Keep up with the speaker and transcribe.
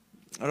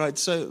All right,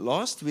 so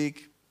last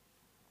week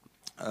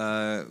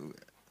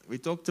we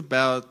talked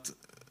about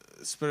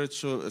spirit,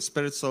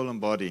 soul,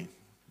 and body.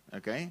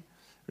 Okay?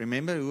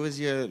 Remember who was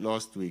here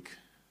last week?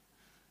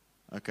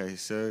 Okay,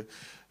 so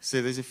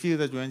there's a few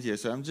that weren't here.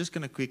 So I'm just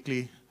going to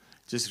quickly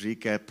just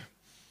recap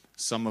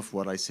some of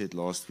what I said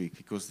last week,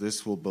 because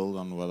this will build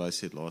on what I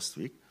said last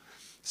week.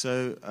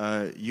 So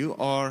you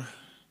are,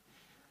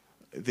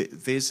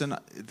 there's an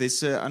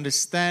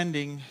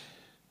understanding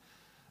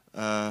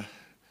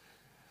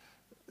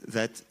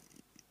that,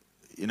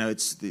 you know,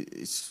 it's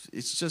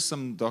just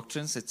some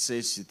doctrines that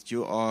says that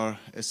you are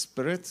a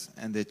spirit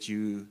and that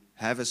you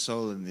have a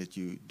soul and that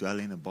you dwell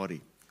in a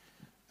body.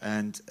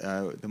 And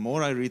the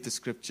more I read the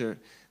scripture,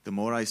 the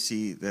more I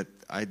see that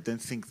I don't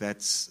think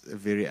that's a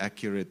very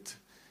accurate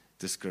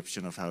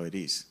description of how it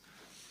is.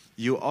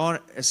 You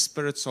are a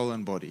spirit, soul,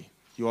 and body.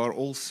 You are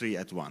all three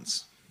at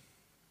once.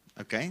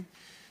 Okay?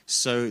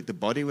 So the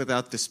body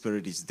without the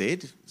spirit is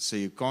dead, so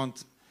you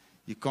can't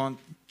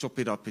chop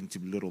it up into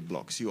little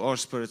blocks. You are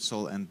spirit,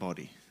 soul, and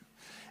body.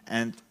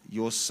 And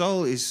your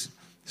soul is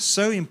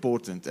so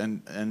important,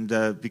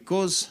 and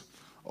because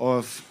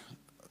of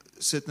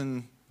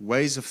certain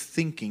ways of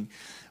thinking,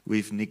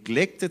 we've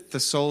neglected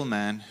the soul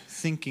man,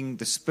 thinking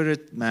the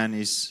spirit man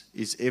is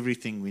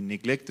everything. We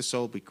neglect the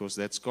soul because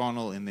that's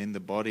carnal, and then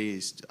the body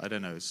is, I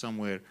don't know,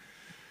 somewhere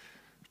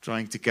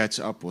trying to catch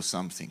up or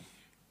something.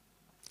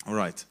 All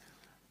right.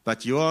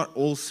 But you are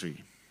all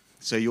three.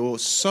 So your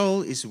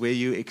soul is where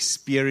you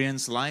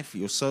experience life.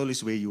 Your soul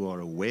is where you are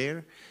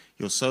aware.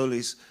 Your soul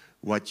is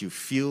what you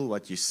feel,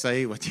 what you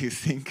say, what you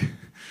think.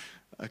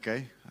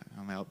 Okay,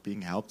 I'm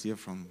being helped here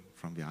from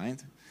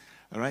behind.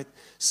 All right.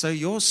 So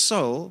your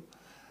soul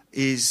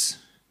is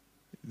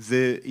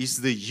the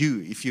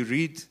you. If you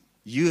read,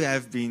 you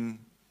have been,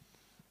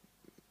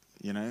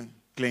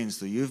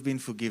 cleansed, or you've been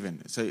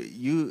forgiven. So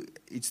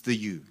it's the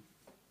you.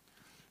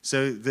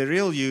 So the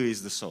real you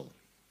is the soul.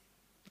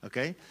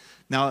 Okay?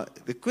 Now,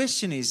 the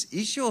question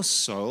is your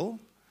soul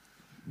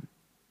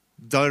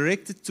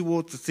directed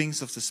toward the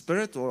things of the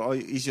spirit, or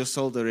is your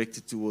soul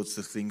directed towards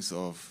the things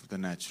of the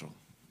natural?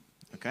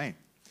 Okay.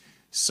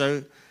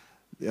 So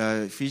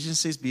Ephesians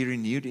says, be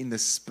renewed in the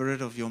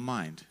spirit of your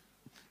mind.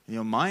 And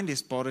your mind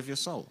is part of your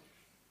soul.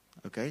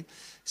 Okay?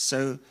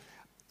 So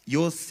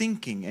your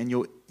thinking and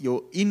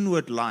your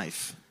inward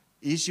life,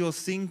 is your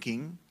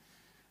thinking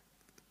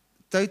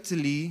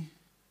totally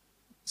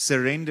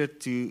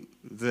surrendered to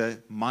the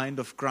mind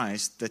of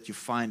Christ that you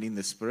find in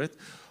the Spirit?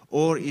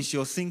 Or is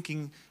your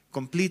thinking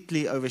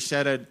completely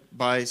overshadowed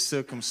by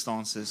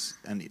circumstances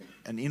and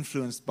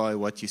influenced by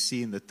what you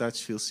see in the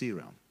touch, feel, see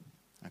realm?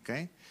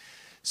 Okay?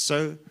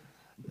 So,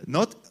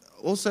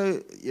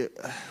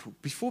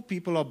 before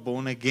people are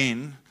born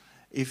again,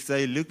 if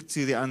they look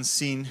to the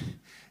unseen,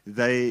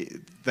 they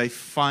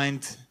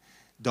find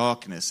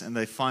darkness and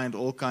they find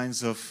all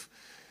kinds of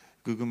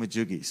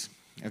gugumajugis.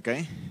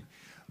 Okay?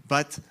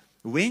 But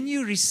when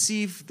you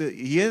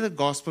hear the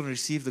gospel and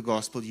receive the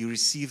gospel, you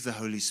receive the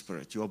Holy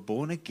Spirit. You are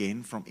born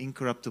again from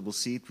incorruptible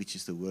seed, which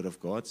is the word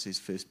of God,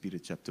 says 1 Peter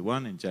chapter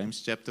 1 and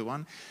James chapter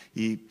 1.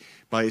 He,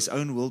 by his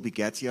own will,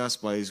 begat us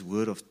by his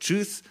word of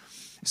truth.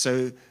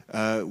 So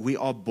we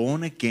are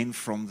born again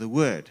from the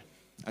word.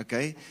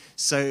 Okay?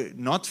 So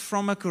not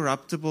from a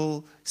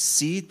corruptible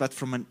seed, but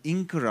from an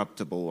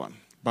incorruptible one,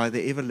 by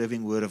the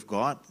ever-living word of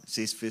God,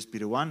 says 1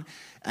 Peter 1.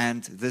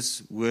 And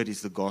this word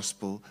is the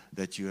gospel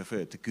that you have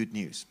heard, the good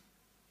news.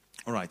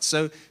 All right,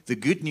 so the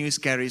good news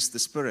carries the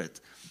Spirit.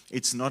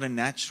 It's not a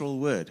natural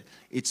word.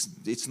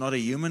 It's not a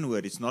human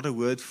word. It's not a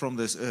word from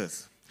this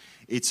earth.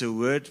 It's a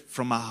word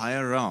from a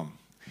higher realm.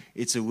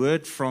 It's a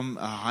word from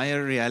a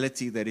higher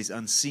reality that is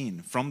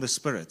unseen, from the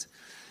Spirit.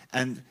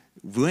 And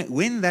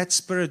when that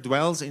Spirit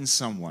dwells in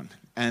someone,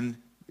 and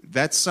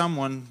that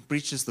someone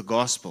preaches the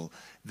gospel,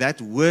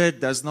 that word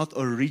does not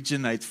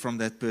originate from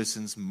that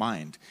person's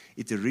mind.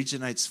 It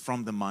originates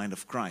from the mind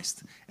of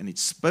Christ. And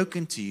it's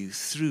spoken to you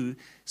through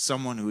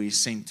someone who is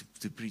sent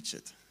to preach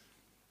it.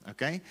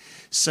 Okay?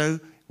 So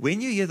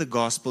when you hear the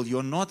gospel,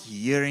 you're not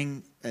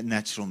hearing a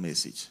natural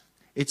message.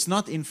 It's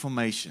not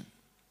information.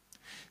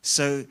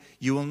 So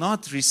you will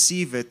not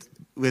receive it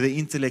with the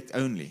intellect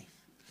only.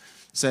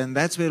 And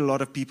that's where a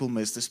lot of people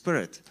miss the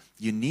Spirit.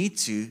 You need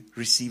to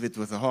receive it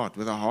with the heart.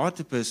 With the heart,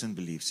 a person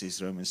believes,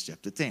 says Romans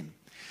chapter 10.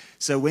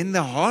 So when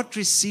the heart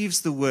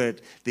receives the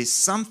word, there's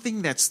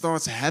something that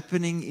starts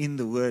happening in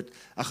the word,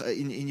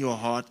 in your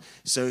heart.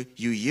 So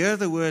you hear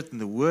the word,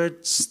 and the word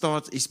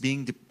is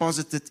being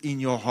deposited in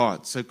your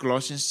heart. So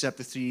Colossians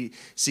chapter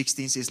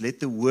 3:16 says,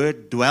 let the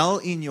word dwell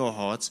in your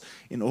hearts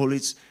in all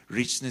its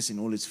richness, in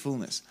all its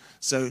fullness.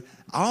 So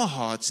our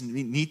hearts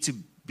need to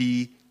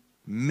be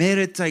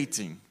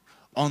meditating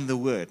on the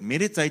word,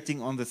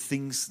 meditating on the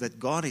things that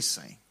God is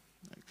saying.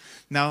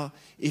 Now,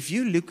 if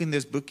you look in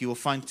this book, you will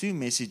find two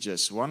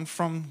messages, one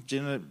from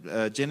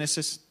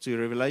Genesis to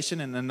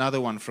Revelation and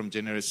another one from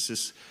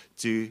Genesis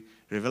to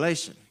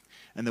Revelation.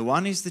 And the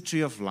one is the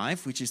tree of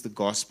life, which is the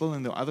gospel,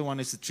 and the other one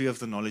is the tree of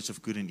the knowledge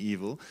of good and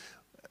evil,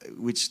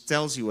 which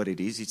tells you what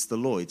it is. It's the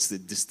law. It's the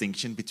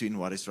distinction between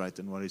what is right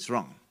and what is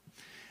wrong.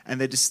 And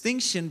the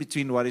distinction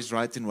between what is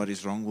right and what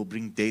is wrong will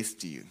bring death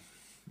to you.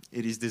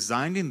 It is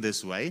designed in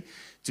this way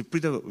to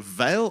put a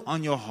veil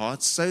on your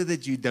heart so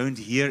that you don't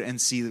hear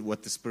and see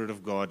what the Spirit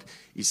of God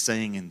is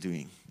saying and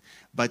doing.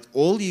 But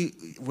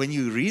when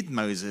you read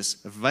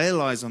Moses, a veil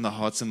lies on the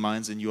hearts and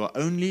minds, and you are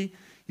only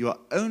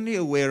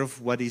aware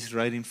of what is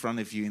right in front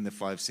of you in the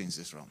five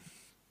senses realm.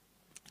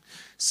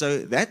 So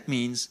that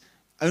means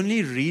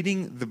only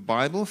reading the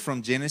Bible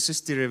from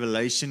Genesis to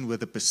Revelation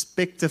with a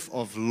perspective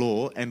of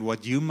law and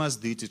what you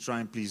must do to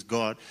try and please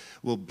God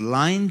will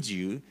blind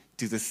you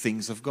to the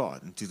things of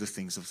God and to the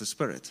things of the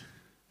Spirit.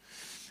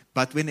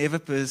 But whenever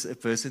a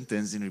person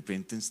turns in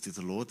repentance to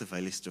the Lord, the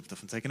veil is stripped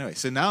off and taken away.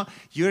 So now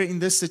you're in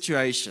this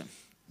situation.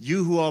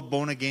 You who are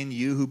born again,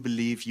 you who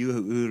believe, you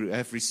who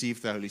have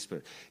received the Holy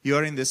Spirit, you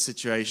are in this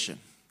situation.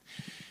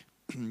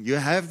 You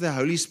have the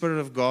Holy Spirit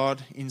of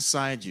God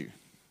inside you.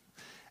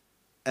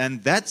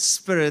 And that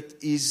Spirit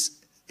is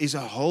a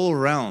whole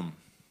realm.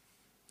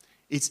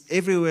 It's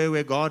everywhere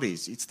where God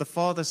is. It's the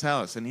Father's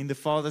house. And in the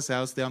Father's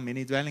house, there are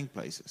many dwelling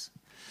places.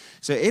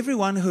 So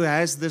everyone who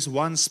has this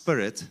one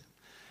Spirit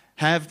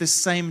have the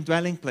same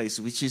dwelling place,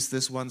 which is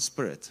this one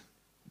Spirit,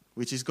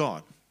 which is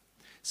God.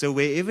 So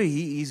wherever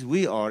He is,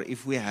 we are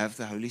if we have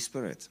the Holy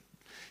Spirit.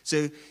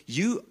 So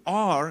you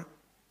are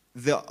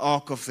the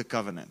Ark of the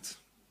Covenant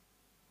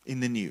in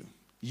the New.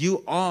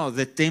 You are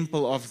the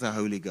temple of the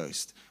Holy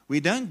Ghost. We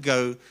don't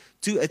go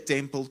to a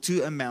temple,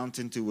 to a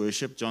mountain to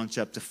worship, John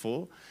chapter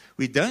 4.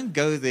 We don't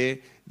go there.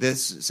 The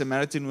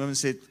Samaritan woman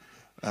said,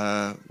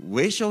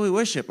 where shall we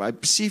worship? I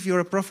perceive you're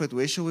a prophet.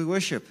 Where shall we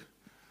worship?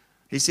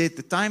 He said,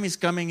 the time is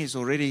coming, is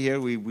already here.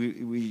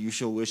 You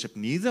shall worship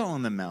neither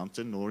on the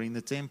mountain nor in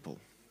the temple.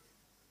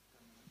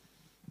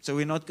 So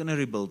we're not going to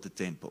rebuild the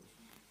temple.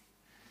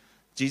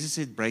 Jesus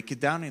said, break it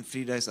down. In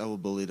 3 days I will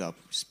build it up.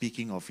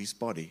 Speaking of His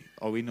body.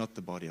 Are we not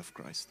the body of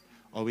Christ?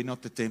 Are we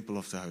not the temple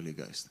of the Holy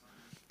Ghost?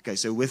 Okay,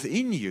 so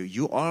within you,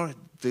 you are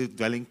the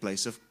dwelling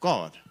place of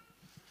God.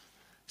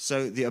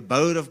 So the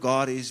abode of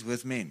God is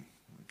with men.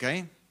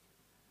 Okay?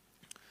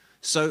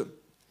 So,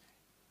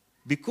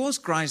 because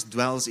Christ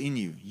dwells in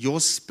you, your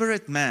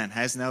spirit man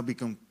has now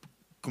become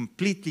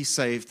completely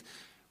saved,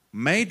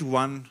 made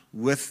one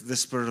with the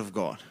Spirit of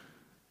God.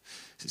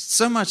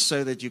 So much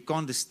so that you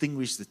can't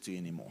distinguish the two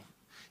anymore.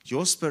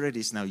 Your spirit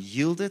is now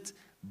yielded,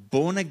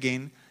 born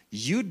again.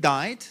 You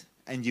died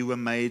and you were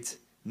made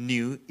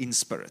new in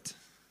spirit.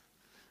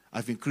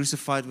 I've been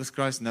crucified with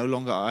Christ, no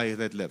longer I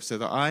that live. So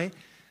the I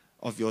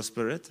of your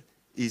spirit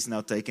is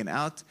now taken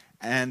out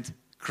and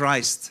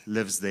Christ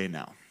lives there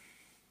now.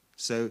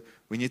 So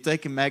when you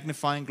take a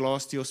magnifying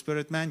glass to your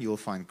spirit man, you'll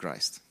find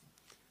Christ.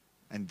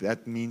 And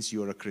that means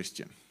you're a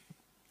Christian.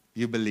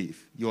 You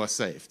believe, you are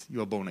saved,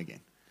 you are born again.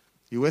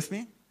 You with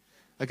me?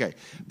 Okay.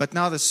 But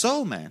now the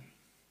soul man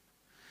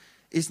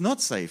is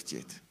not saved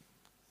yet.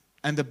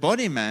 And the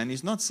body man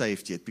is not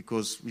saved yet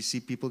because we see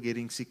people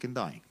getting sick and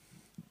dying.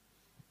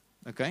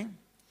 Okay?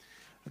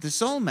 The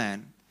soul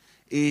man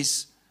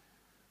is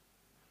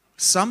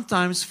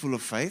sometimes full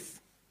of faith,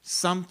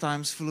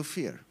 sometimes full of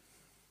fear.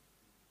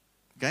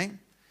 Okay?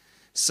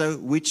 So,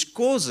 which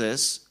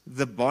causes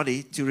the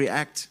body to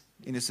react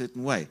in a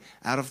certain way.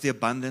 Out of the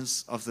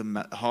abundance of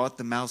the heart,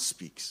 the mouth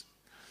speaks.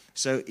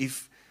 So,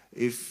 if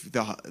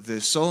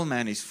the soul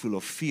man is full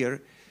of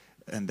fear,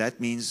 and that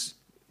means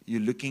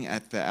you're looking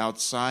at the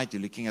outside,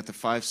 you're looking at the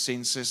five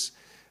senses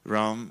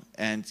realm,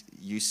 and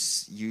you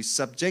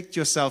subject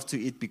yourself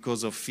to it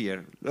because of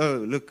fear.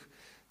 Oh, look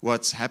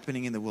what's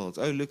happening in the world.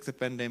 Oh, look, the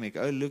pandemic.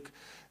 Oh, look,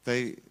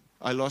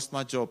 I lost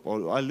my job.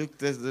 Or I look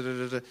this.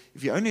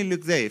 If you only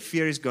look there,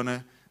 fear is going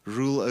to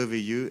rule over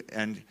you,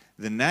 and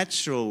the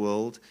natural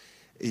world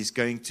is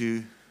going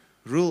to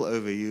rule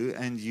over you,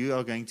 and you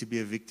are going to be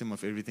a victim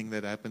of everything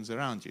that happens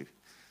around you.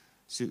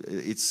 So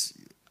it's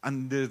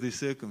under the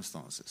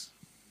circumstances.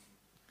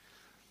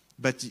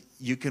 But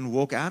you can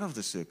walk out of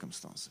the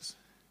circumstances.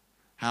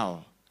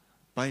 How?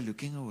 By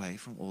looking away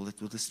from all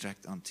that will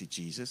distract unto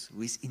Jesus,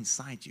 who is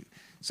inside you.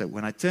 So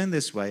when I turn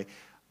this way,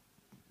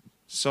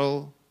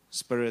 soul,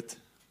 spirit,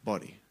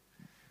 body.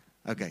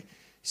 Okay,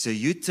 so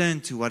you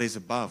turn to what is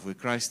above, where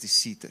Christ is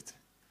seated.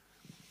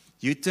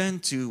 You turn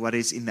to what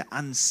is in the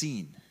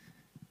unseen.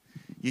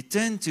 You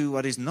turn to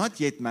what is not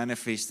yet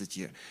manifested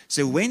here.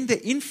 So when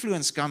the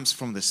influence comes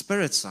from the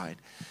spirit side,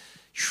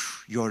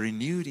 you're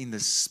renewed in the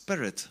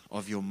spirit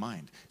of your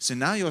mind. So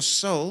now your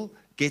soul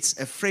gets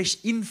a fresh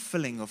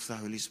infilling of the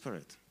Holy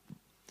Spirit.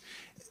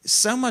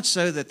 So much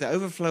so that the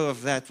overflow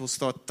of that will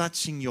start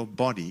touching your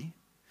body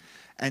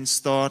and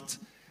start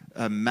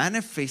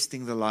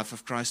manifesting the life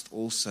of Christ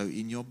also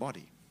in your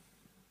body.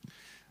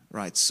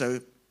 Right, so,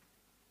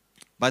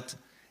 but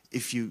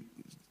if you,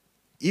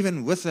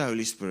 even with the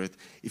Holy Spirit,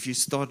 if you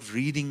start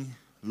reading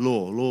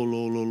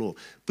law,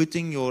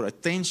 putting your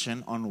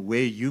attention on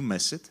where you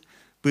miss it,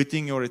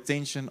 putting your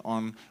attention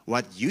on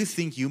what you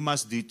think you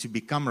must do to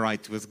become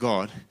right with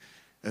God,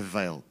 a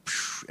veil.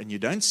 And you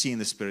don't see in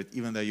the Spirit,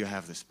 even though you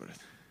have the Spirit.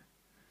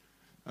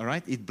 All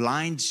right? It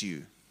blinds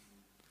you.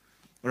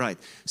 All right.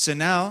 So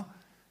now,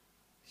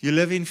 You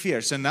live in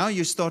fear. So now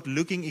you start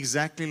looking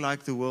exactly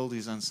like the world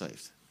who's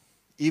unsaved,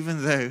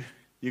 even though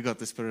you got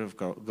the Spirit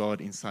of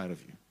God inside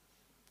of you.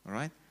 All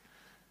right?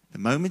 The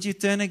moment you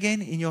turn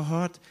again in your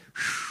heart,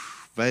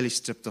 veil is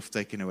stripped off,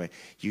 taken away.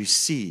 You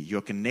see,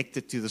 you're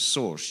connected to the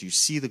source. You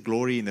see the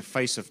glory in the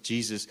face of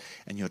Jesus,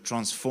 and you're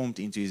transformed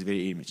into His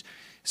very image.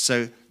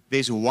 So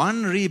there's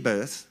one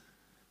rebirth,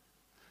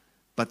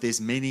 but there's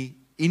many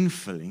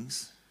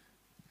infillings,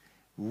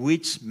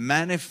 which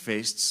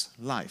manifests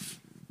life.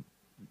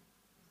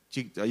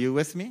 Are you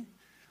with me?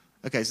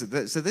 Okay, so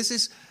this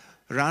is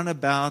round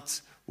about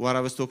what I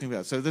was talking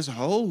about. So this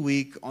whole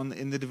week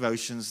in the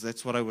devotions,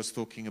 that's what I was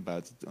talking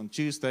about.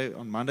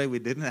 On Monday, we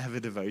didn't have a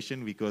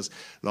devotion because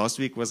last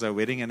week was our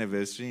wedding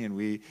anniversary, and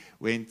we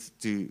went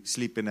to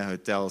sleep in a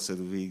hotel so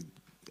that we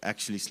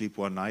actually sleep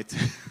one night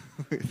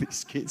with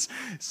these kids.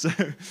 So,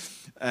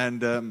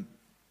 and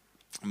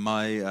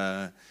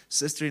my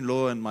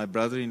sister-in-law and my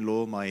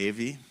brother-in-law, my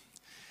heavy,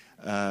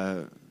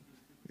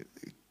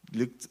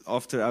 looked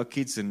after our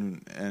kids,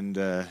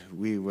 and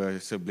we were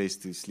so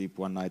blessed to sleep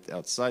one night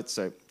outside.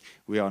 So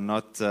we are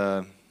not,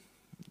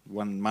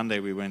 one Monday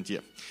we went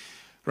here.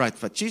 Right,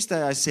 but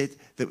Tuesday I said,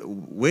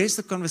 where's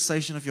the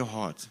conversation of your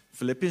heart?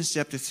 Philippians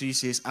chapter 3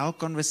 says, our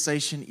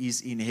conversation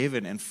is in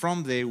heaven, and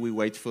from there we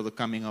wait for the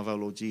coming of our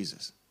Lord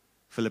Jesus.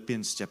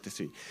 Philippians chapter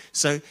 3.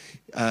 So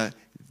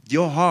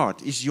your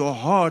heart, is your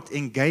heart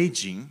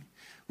engaging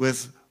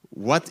with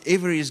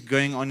whatever is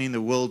going on in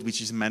the world,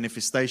 which is a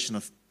manifestation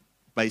of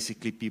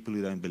basically people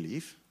who don't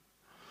believe?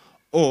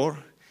 Or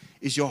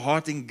is your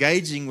heart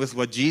engaging with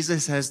what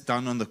Jesus has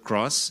done on the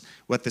cross,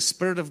 what the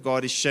Spirit of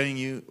God is showing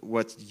you,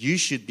 what you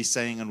should be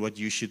saying and what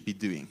you should be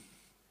doing?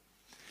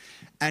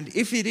 And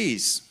if it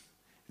is,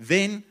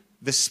 then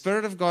the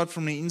Spirit of God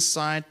from the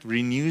inside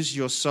renews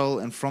your soul,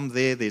 and from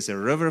there's a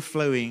river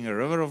flowing, a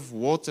river of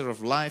water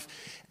of life,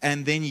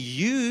 and then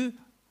you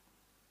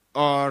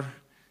are,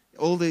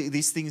 all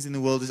these things in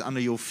the world is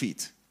under your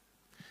feet.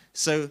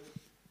 So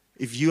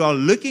if you are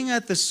looking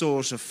at the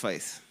source of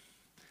faith,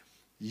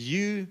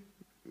 you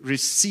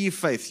receive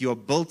faith. You are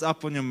built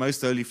up on your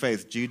most holy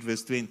faith, Jude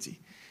verse 20.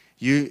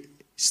 You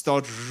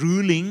start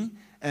ruling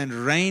and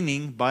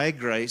reigning by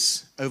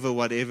grace over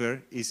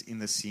whatever is in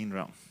the seen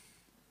realm.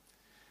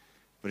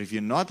 But if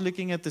you're not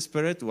looking at the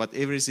Spirit,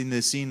 whatever is in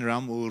the seen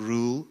realm will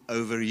rule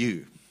over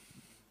you.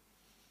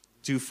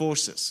 Two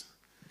forces: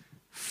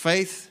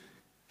 faith,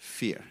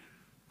 fear.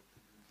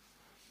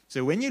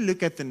 So when you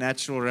look at the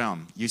natural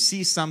realm, you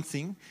see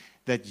something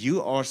that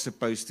you are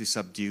supposed to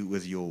subdue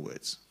with your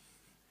words.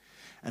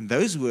 And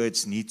those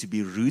words need to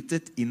be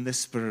rooted in the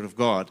Spirit of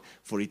God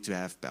for it to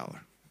have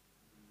power.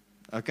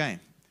 Okay,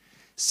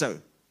 so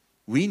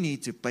we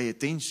need to pay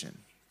attention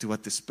to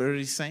what the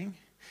Spirit is saying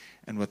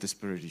and what the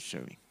Spirit is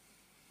showing.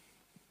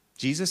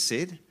 Jesus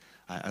said,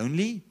 I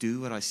only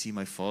do what I see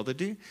my Father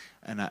do,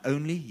 and I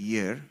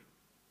only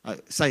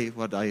say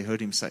what I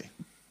heard Him say.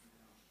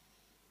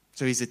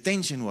 So his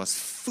attention was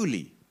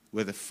fully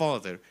with the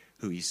Father,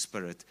 who is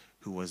Spirit,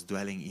 who was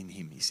dwelling in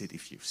him. He said,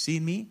 if you've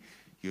seen me,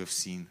 you have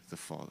seen the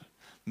Father.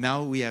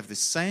 Now we have the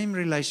same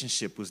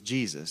relationship with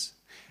Jesus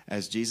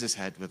as Jesus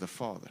had with the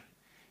Father.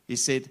 He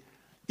said,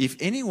 if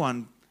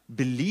anyone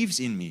believes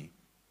in me,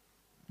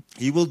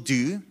 he will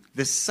do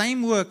the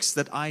same works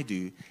that I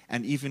do,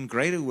 and even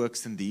greater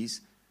works than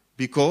these,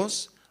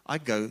 because I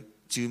go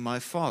to my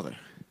Father.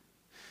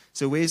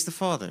 So where's the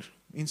Father?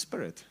 In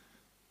spirit.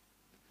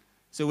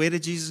 So where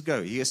did Jesus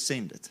go? He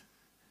ascended.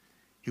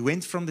 He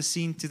went from the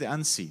seen to the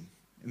unseen,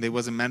 and there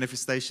was a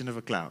manifestation of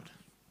a cloud.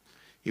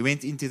 He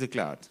went into the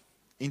cloud,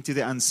 into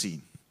the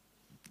unseen.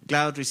 The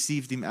cloud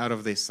received him out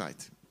of their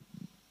sight.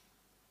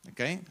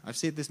 Okay? I've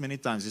said this many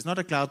times. It's not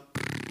a cloud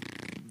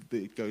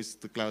that goes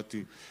the cloud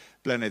to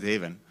planet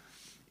heaven.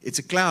 It's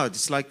a cloud.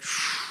 It's like,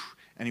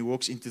 and he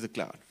walks into the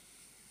cloud.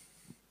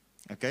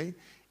 Okay?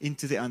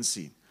 Into the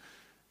unseen.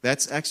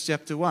 That's Acts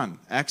chapter 1.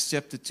 Acts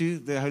chapter 2,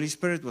 the Holy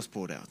Spirit was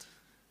poured out.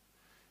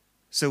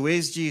 So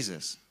where's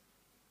Jesus?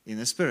 In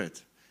the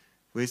Spirit.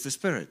 Where's the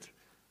Spirit?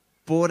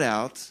 Poured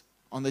out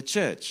on the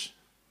church.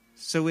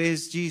 So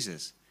where's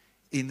Jesus?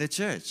 In the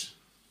church.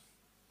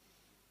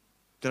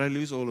 Did I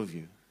lose all of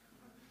you?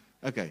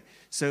 Okay,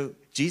 so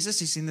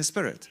Jesus is in the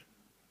Spirit.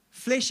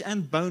 Flesh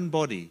and bone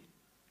body.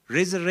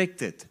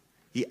 Resurrected.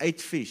 He ate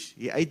fish.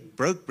 He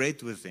broke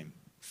bread with them.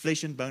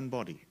 Flesh and bone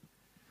body.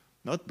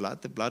 Not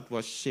blood. The blood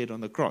was shed on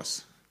the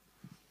cross.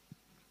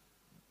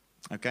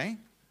 Okay?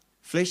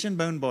 Flesh and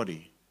bone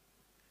body.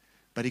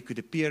 But he could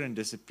appear and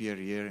disappear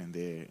here and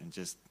there and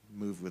just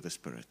move with the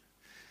Spirit.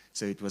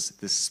 So it was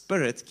the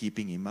Spirit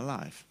keeping him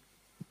alive.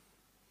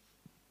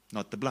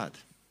 Not the blood.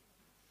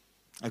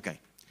 Okay.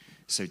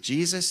 So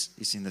Jesus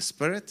is in the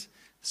Spirit.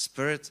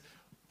 Spirit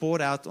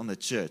poured out on the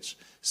church.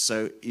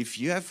 So if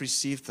you have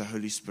received the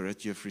Holy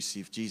Spirit, you have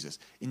received Jesus.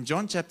 In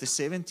John chapter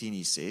 17,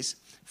 he says,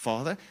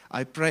 Father,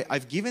 I pray,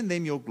 I've given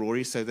them your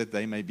glory so that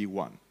they may be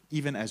one,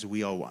 even as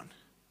we are one.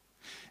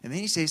 And then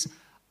he says,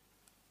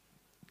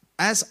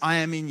 as I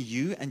am in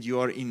you and you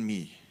are in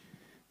me,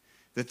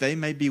 that they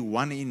may be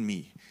one in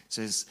me. It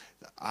says,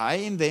 I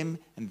in them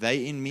and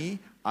they in me,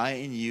 I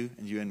in you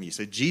and you in me.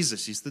 So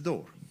Jesus is the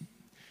door.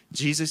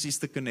 Jesus is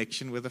the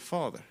connection with the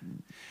Father.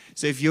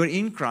 So if you're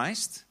in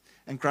Christ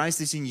and Christ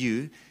is in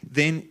you,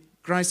 then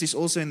Christ is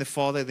also in the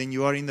Father, then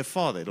you are in the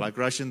Father, like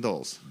Russian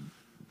dolls.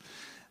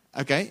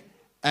 Okay?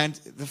 And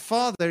the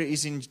Father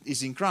is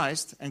in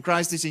Christ, and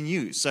Christ is in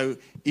you. So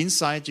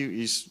inside you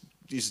is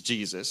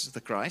Jesus,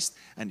 the Christ,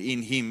 and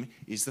in him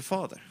is the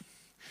Father.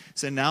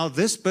 So now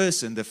this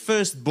person, the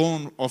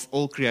firstborn of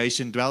all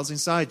creation, dwells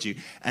inside you,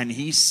 and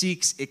he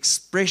seeks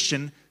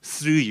expression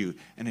through you.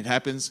 And it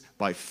happens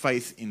by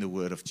faith in the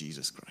word of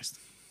Jesus Christ.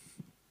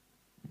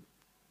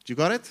 You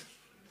got it?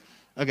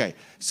 Okay,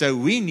 so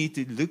we need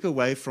to look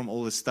away from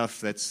all the stuff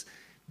that's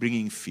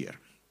bringing fear.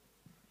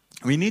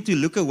 We need to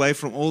look away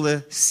from all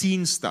the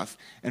seen stuff,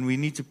 and we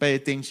need to pay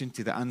attention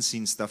to the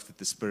unseen stuff that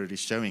the Spirit is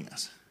showing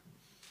us.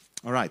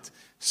 All right,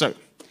 so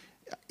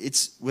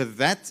it's with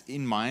that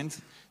in mind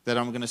that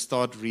I'm going to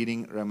start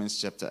reading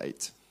Romans chapter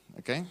 8.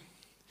 Okay?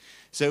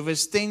 So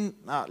verse 10,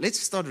 let's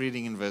start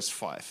reading in verse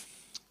 5.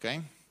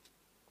 Okay?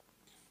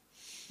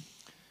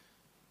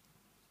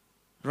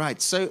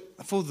 Right, so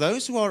for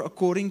those who are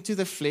according to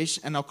the flesh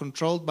and are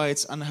controlled by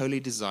its unholy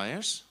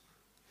desires,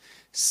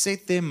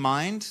 set their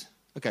mind.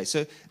 Okay,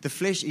 so the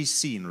flesh is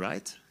seen,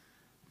 right?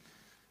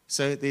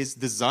 So there's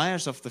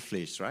desires of the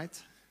flesh,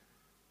 right?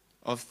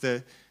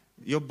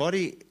 Your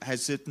body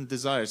has certain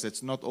desires.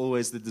 That's not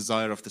always the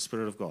desire of the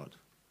Spirit of God.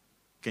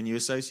 Can you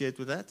associate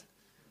with that?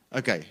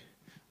 Okay,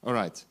 all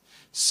right.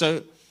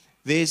 So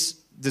there's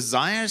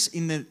desires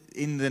in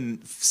the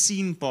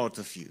seen part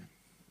of you.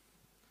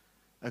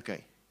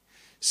 Okay.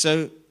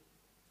 So,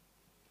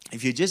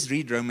 if you just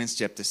read Romans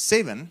chapter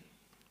 7, it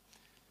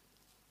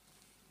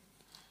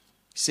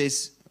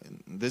says,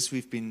 this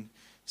we've been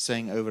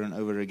saying over and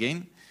over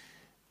again.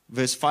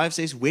 Verse 5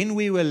 says, when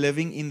we were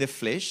living in the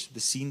flesh, the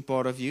seen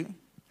part of you,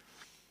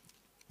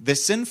 the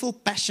sinful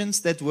passions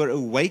that were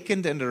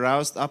awakened and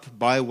aroused up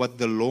by what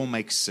the law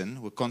makes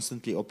sin were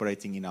constantly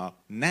operating in our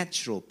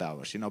natural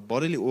powers, in our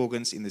bodily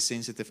organs, in the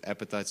sensitive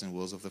appetites and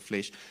wills of the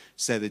flesh,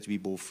 so that we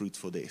bore fruit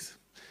for death.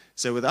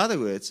 So, with other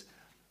words,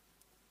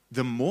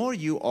 the more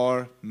you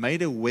are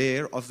made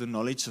aware of the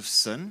knowledge of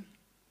sin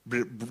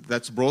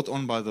that's brought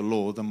on by the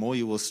law, the more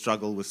you will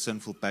struggle with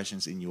sinful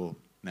passions in your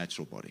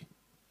natural body.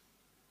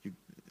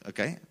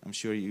 Okay? I'm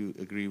sure you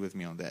agree with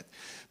me on that.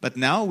 But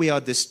now we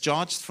are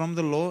discharged from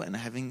the law and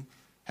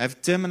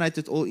have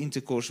terminated all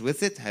intercourse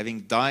with it,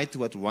 having died to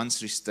what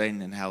once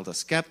restrained and held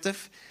us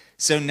captive.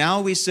 So now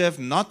we serve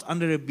not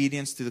under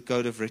obedience to the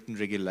code of written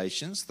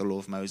regulations, the law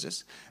of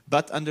Moses,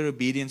 but under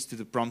obedience to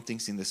the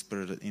promptings in the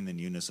Spirit in the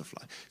newness of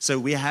life. So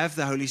we have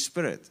the Holy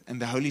Spirit,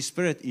 and the Holy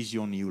Spirit is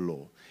your new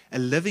law. A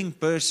living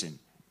person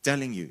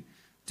telling you,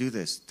 do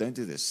this, don't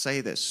do this,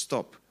 say this,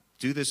 stop,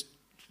 do this,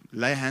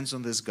 lay hands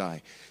on this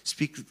guy,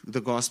 speak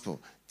the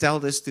gospel, tell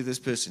this to this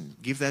person,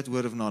 give that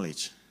word of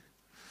knowledge.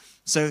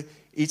 So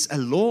it's a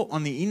law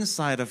on the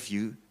inside of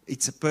you,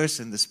 it's a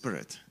person, the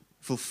Spirit,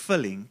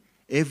 fulfilling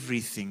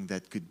everything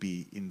that could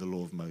be in the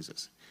law of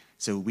Moses.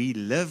 So we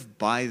live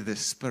by the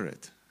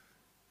Spirit.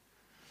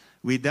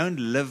 We don't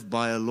live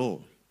by a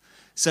law.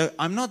 So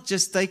I'm not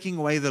just taking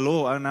away the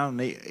law. Oh, now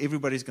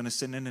everybody's going to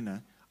sin. No.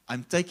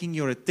 I'm taking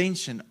your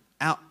attention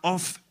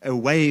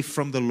away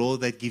from the law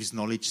that gives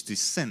knowledge to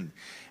sin.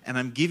 And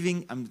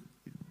I'm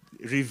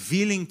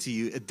revealing to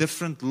you a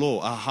different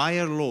law, a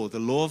higher law, the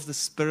law of the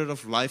Spirit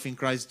of life in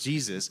Christ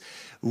Jesus,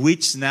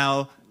 which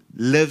now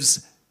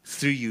lives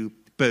through you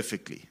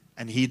perfectly.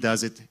 And he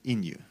does it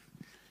in you.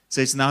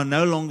 So it's now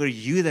no longer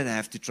you that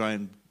have to try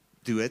and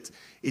do it.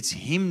 It's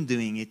him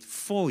doing it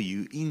for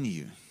you, in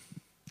you.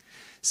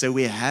 So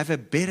we have a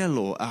better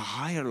law, a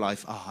higher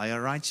life, a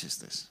higher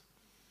righteousness.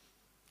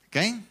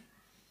 Okay?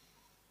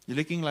 You're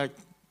looking like,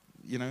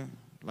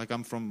 like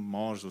I'm from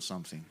Mars or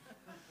something.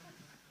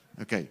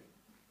 Okay.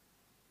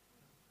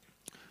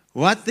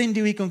 What then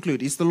do we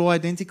conclude? Is the law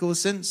identical with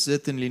sin?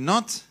 Certainly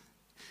not.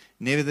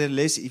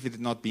 Nevertheless, if it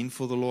had not been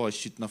for the law, I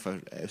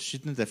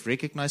shouldn't have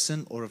recognized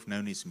sin or have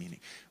known its meaning.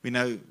 We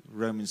know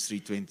Romans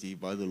 3:20,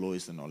 by the law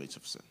is the knowledge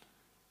of sin.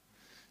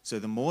 So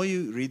the more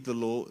you read the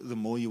law, the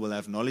more you will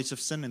have knowledge of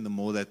sin, and the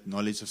more that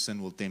knowledge of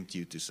sin will tempt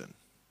you to sin.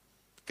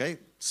 Okay?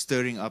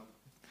 Stirring up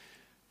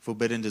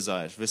forbidden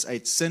desires. Verse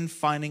 8, sin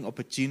finding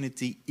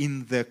opportunity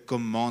in the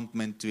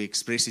commandment to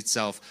express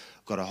itself,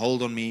 got a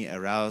hold on me,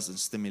 aroused and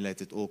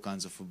stimulated all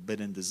kinds of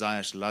forbidden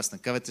desires, lust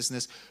and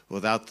covetousness.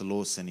 Without the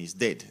law, sin is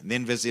dead. And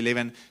then verse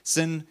 11,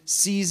 sin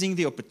seizing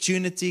the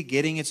opportunity,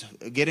 getting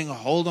a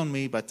hold on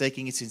me by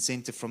taking its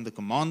incentive from the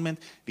commandment,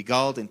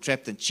 beguiled,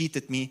 entrapped and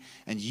cheated me,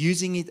 and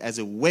using it as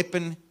a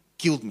weapon,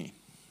 killed me.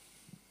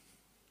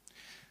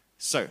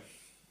 So,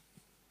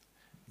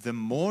 the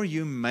more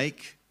you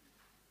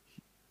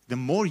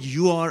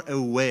are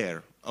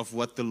aware of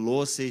what the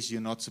law says you're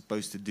not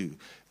supposed to do,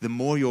 the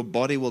more your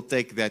body will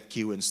take that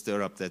cue and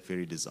stir up that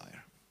very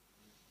desire.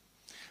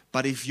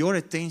 But if your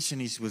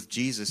attention is with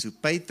Jesus, who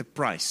paid the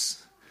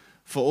price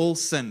for all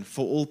sin,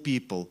 for all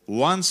people,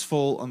 once for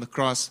all on the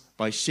cross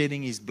by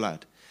shedding his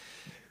blood,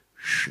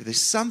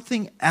 there's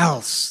something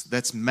else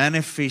that's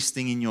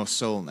manifesting in your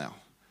soul now.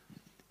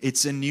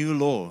 It's a new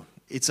law.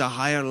 It's a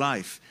higher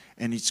life.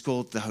 And it's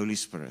called the Holy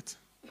Spirit.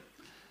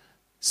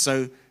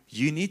 So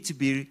you need to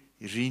be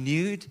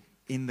renewed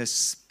in the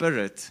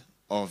spirit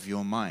of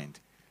your mind.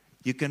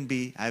 You can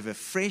have a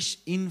fresh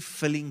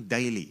infilling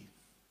daily,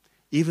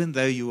 even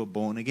though you were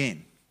born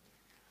again.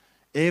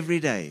 Every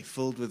day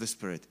filled with the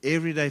Spirit.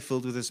 Every day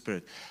filled with the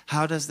Spirit.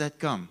 How does that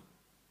come?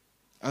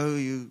 Oh,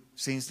 you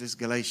senseless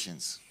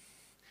Galatians,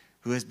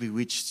 who has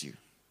bewitched you?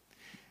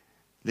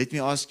 Let me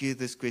ask you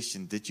this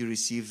question. Did you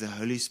receive the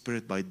Holy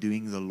Spirit by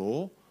doing the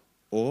law,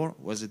 or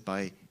was it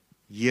by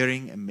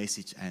hearing a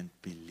message and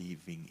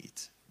believing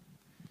it?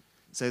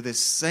 So the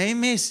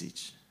same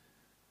message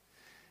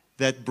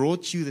that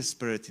brought you the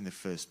Spirit in the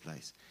first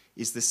place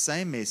is the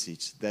same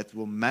message that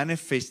will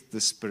manifest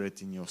the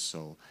Spirit in your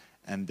soul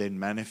and then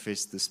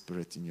manifest the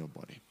Spirit in your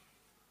body.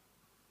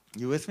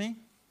 You with me?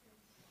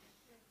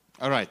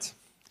 All right.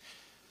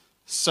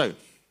 So,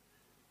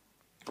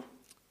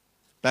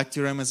 back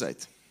to Romans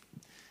 8.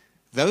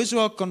 Those who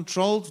are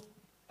controlled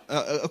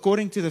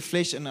according to the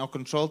flesh and are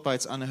controlled by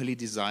its unholy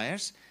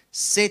desires,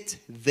 set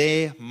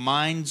their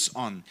minds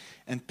on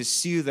and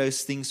pursue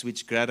those things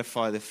which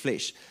gratify the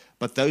flesh.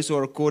 But those who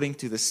are according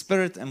to the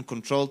Spirit and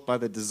controlled by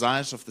the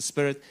desires of the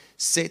Spirit,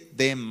 set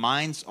their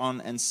minds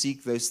on and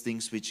seek those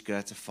things which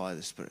gratify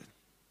the Spirit.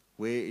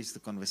 Where is the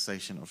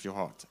conversation of your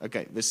heart?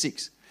 Okay, verse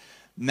 6.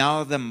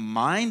 Now the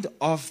mind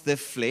of the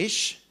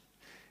flesh,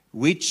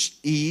 which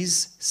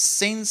is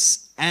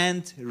sense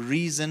and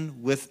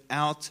reason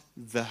without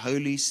the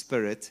Holy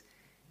Spirit,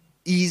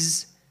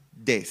 is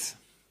death.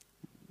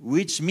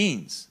 Which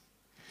means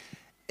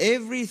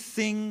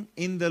everything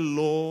in the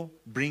law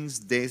brings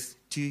death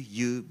to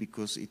you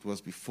because it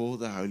was before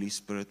the Holy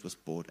Spirit was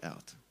poured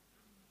out.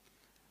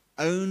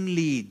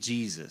 Only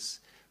Jesus,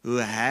 who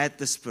had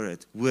the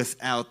Spirit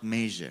without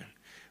measure,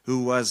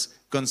 who was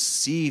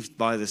conceived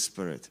by the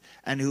Spirit,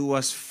 and who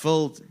was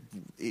filled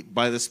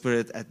by the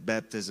Spirit at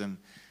baptism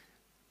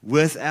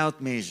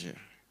without measure,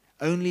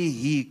 only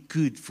He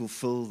could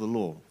fulfill the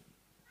law.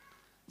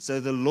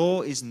 So the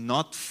law is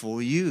not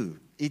for you.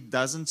 It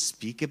doesn't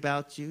speak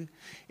about you.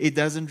 It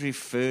doesn't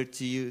refer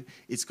to you.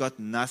 It's got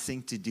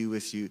nothing to do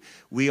with you.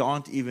 We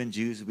aren't even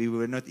Jews. We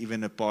were not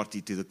even a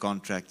party to the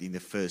contract in the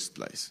first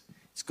place.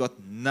 It's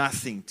got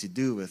nothing to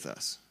do with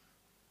us.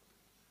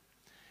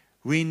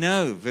 We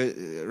know,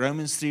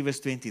 Romans 3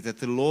 verse 20, that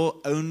the law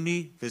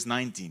only, verse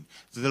 19,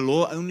 the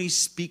law only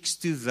speaks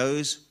to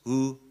those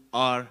who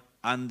are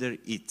under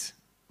it.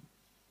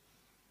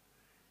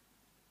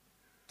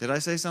 Did I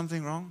say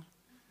something wrong?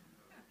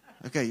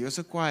 Okay, you're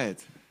so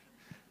quiet.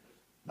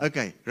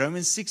 Okay,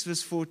 Romans 6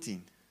 verse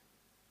 14.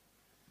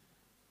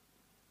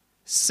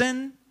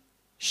 Sin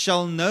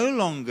shall no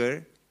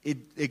longer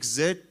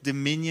exert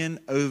dominion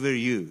over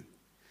you,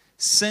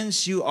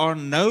 since you are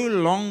no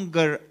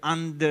longer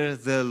under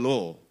the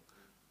law,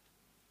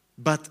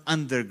 but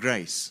under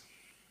grace.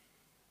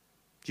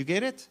 Do you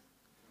get it?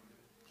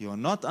 You are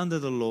not under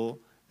the law,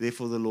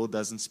 therefore the law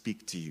doesn't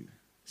speak to you,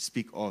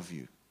 speak of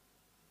you.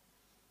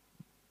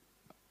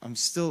 I'm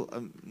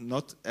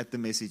not at the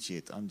message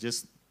yet. I'm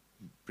just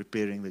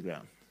preparing the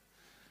ground.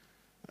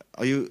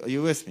 Are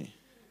you with me?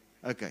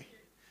 Okay.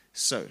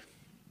 So,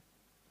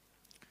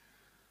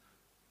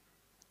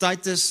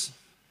 Titus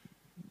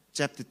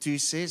chapter 2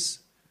 says,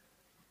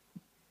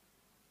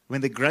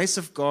 when the grace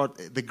of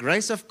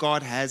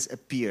God has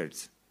appeared,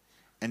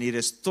 and it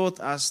has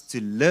taught us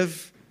to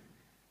live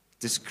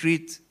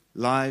discreet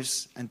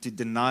lives and to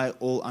deny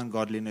all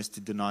ungodliness,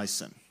 to deny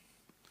sin.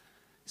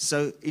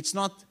 So it's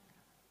not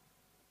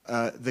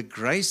the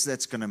grace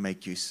that's going to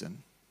make you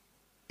sin.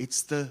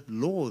 It's the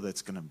law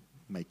that's going to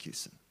make you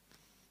sin.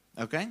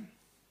 Okay?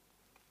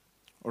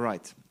 All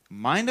right.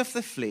 Mind of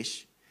the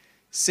flesh,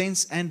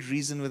 sense and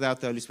reason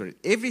without the Holy Spirit.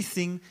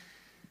 Everything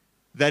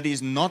that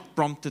is not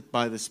prompted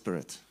by the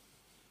Spirit.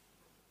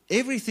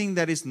 Everything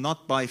that is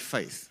not by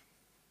faith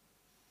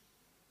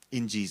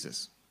in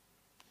Jesus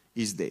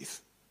is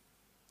death.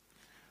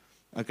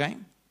 Okay?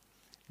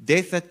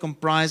 Death that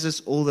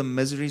comprises all the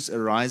miseries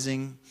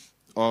arising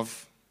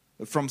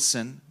from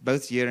sin,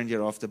 both here and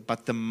hereafter.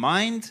 But the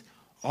mind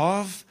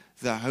of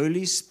the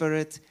Holy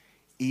Spirit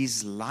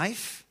is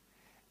life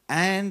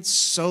and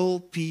soul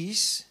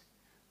peace,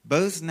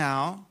 both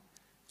now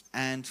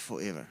and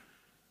forever.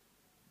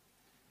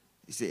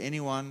 Is there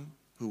anyone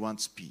who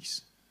wants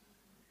peace?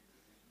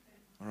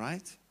 All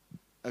right?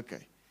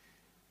 Okay.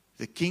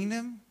 The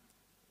kingdom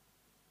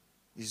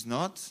is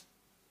not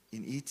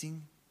in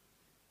eating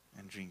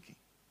and drinking,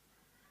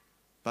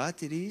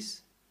 but it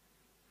is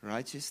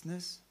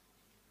righteousness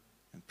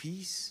and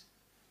peace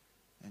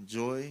and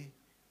joy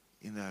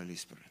in the Holy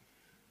Spirit.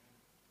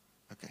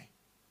 Okay.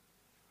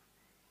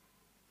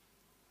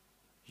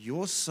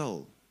 Your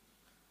soul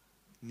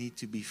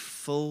needs to be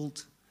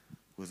filled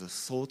with the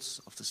thoughts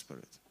of the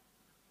Spirit.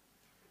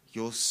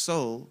 Your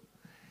soul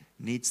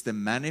needs the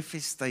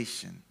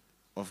manifestation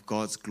of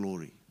God's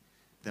glory,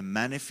 the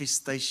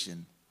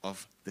manifestation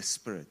of the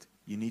Spirit.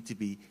 You need to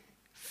be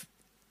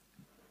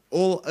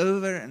all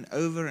over and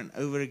over and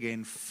over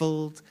again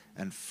filled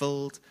and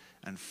filled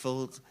and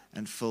filled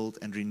and filled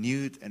and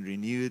renewed and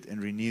renewed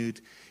and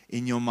renewed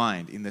in your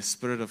mind, in the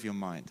spirit of your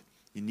mind.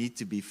 You need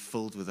to be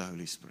filled with the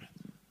Holy Spirit.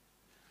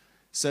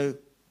 So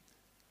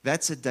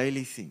that's a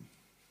daily thing.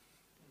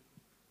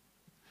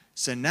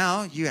 So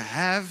now you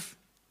have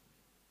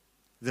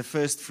the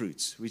first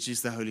fruits, which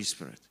is the Holy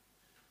Spirit.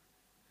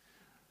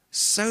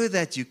 So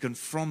that you can,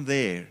 from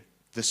there,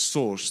 the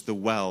source, the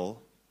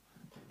well,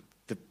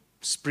 the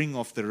spring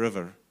of the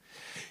river,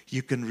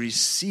 you can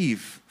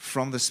receive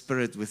from the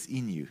Spirit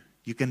within you.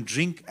 You can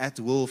drink at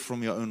will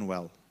from your own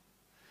well.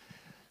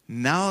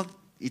 Now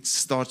it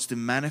starts to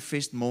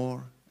manifest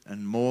more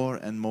and more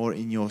and more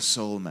in your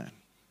soul, man.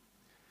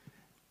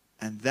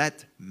 And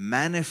that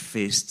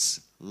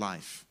manifests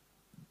life.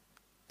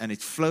 And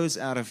it flows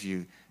out of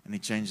you and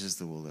it changes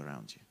the world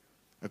around you.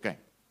 Okay.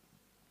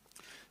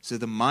 So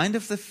the mind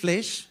of the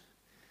flesh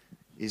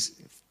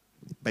is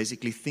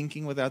basically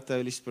thinking without the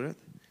Holy Spirit.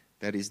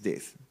 That is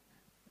death.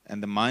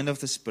 And the mind of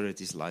the Spirit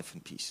is life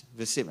and peace.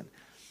 Verse 7.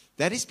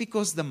 That is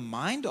because the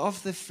mind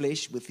of the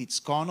flesh with its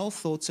carnal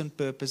thoughts and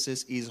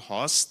purposes is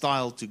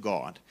hostile to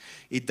God.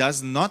 It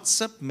does not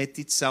submit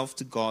itself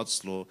to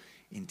God's law.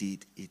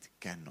 Indeed, it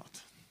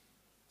cannot.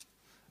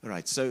 All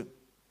right, so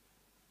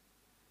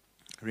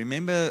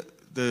remember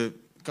a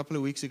couple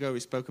of weeks ago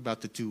we spoke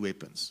about the two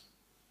weapons.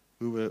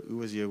 Who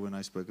was here when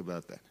I spoke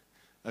about that?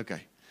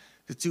 Okay,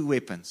 the two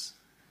weapons.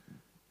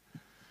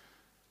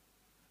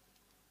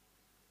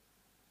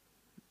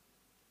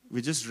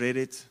 We just read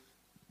it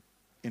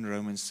in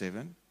Romans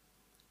 7.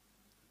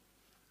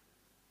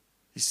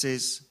 He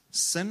says,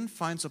 sin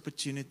finds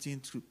opportunity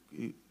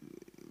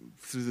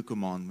through the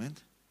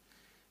commandment.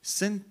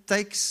 Sin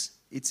takes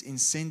its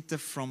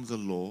incentive from the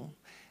law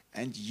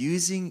and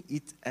using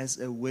it as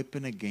a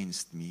weapon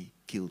against me,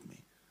 killed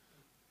me.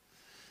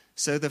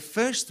 So the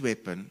first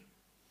weapon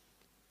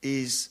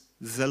is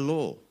the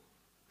law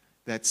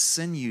that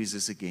sin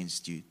uses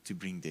against you to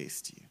bring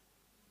death to you.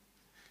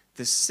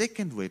 The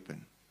second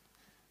weapon,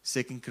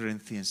 2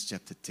 Corinthians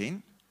chapter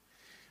 10,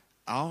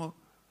 our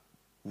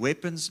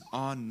weapons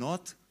are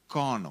not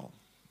carnal,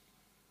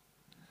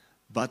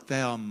 but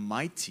they are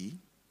mighty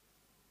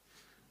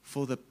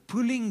for the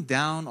pulling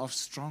down of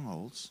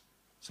strongholds.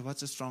 So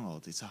what's a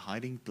stronghold? It's a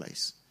hiding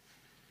place.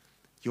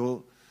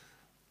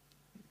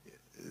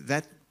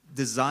 That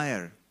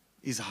desire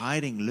is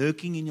hiding,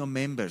 lurking in your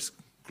members.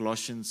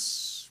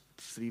 Colossians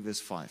 3 verse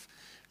 5.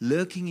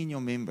 Lurking in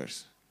your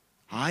members,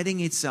 hiding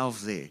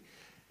itself there.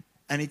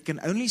 And it can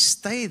only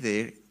stay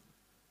there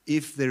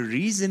if the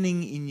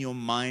reasoning in your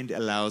mind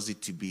allows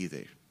it to be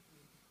there.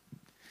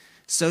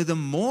 So the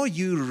more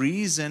you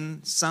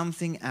reason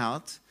something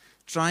out,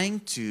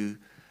 trying to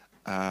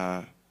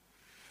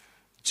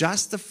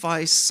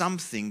justify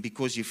something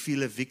because you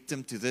feel a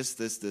victim to this,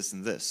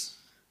 and this,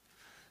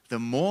 the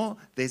more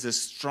there's a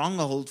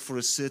stronghold for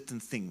a certain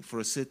thing, for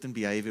a certain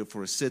behavior,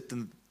 for a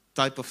certain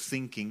type of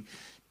thinking,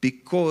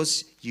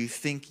 because you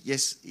think,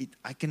 yes,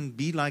 I can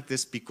be like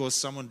this because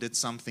someone did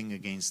something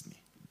against me.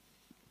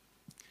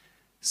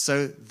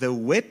 So the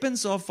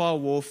weapons of our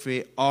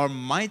warfare are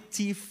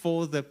mighty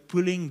for the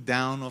pulling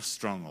down of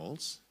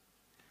strongholds,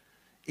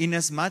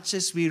 inasmuch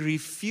as we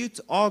refute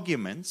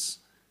arguments,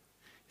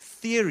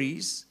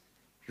 theories,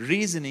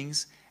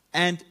 reasonings,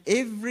 and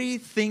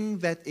everything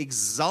that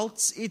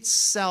exalts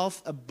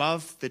itself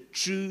above the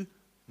true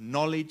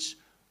knowledge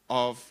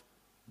of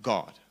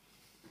God.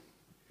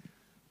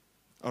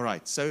 All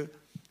right, so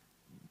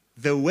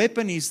the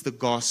weapon is the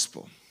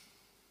gospel,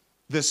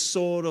 the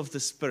sword of the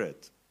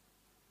Spirit,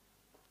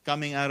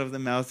 coming out of the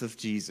mouth of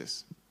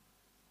Jesus.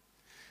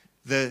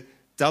 The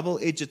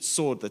double-edged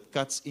sword that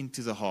cuts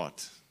into the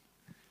heart.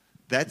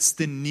 That's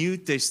the New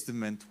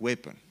Testament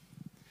weapon.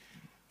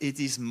 It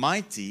is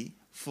mighty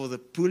for the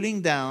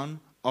pulling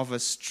down of a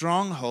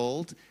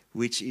stronghold,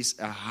 which is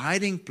a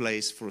hiding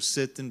place for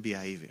certain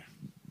behavior,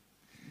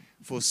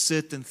 for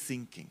certain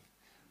thinking,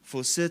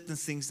 for certain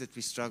things that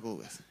we struggle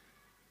with.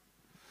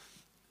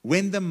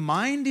 When the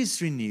mind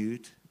is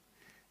renewed,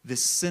 the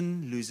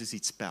sin loses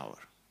its power.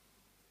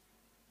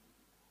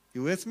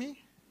 You with me?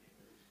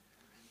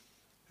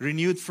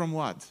 Renewed from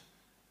what?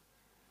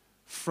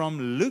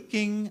 From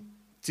looking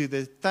to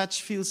the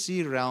touch, feel,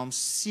 see realm,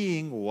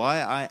 seeing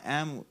why I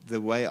am the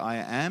way I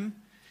am,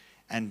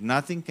 and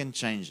nothing can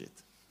change it.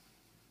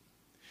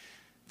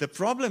 The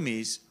problem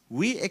is,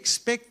 we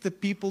expect the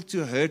people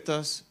to hurt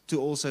us to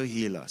also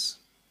heal us.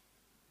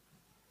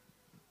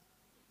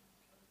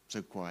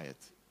 So quiet.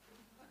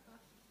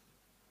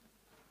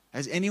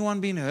 Has anyone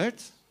been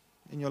hurt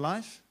in your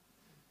life?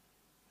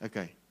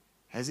 Okay.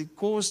 Has it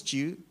caused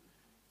you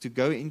to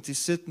go into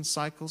certain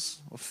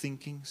cycles of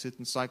thinking,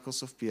 certain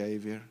cycles of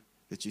behavior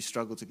that you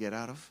struggle to get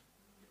out of?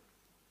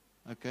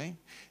 Okay.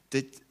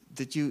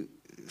 Did you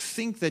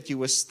think that you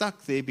were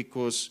stuck there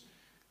because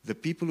the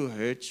people who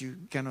hurt you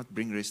cannot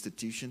bring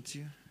restitution to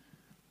you?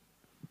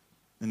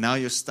 And now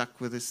you're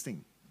stuck with this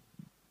thing.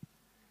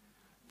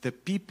 The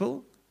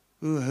people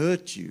who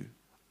hurt you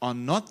are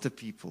not the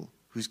people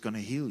who's going to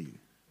heal you.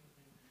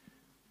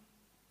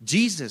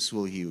 Jesus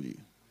will heal you.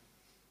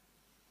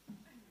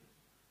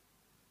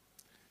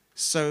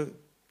 So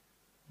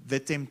the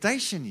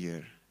temptation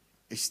here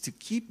is to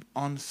keep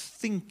on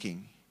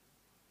thinking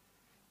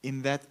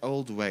in that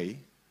old way.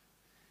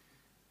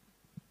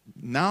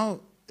 Now,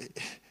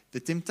 the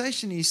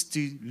temptation is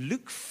to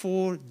look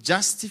for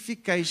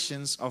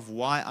justifications of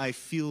why I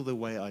feel the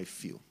way I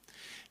feel.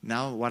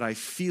 Now, what I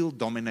feel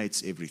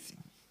dominates everything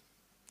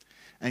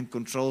and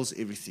controls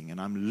everything. And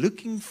I'm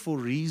looking for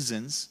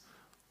reasons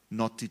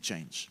not to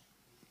change.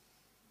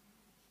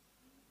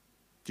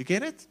 Do you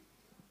get it?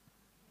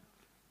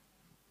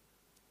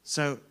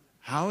 So,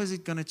 how is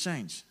it going to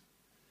change?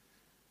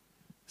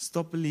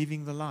 Stop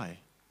believing the lie.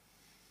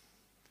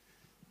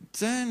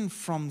 Turn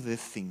from the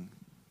thing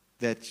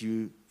that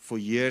you for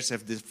years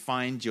have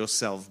defined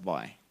yourself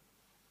by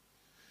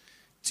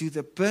to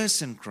the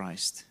person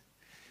Christ.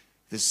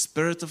 The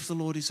Spirit of the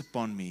Lord is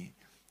upon me.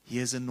 He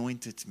has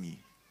anointed me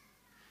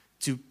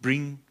to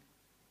bring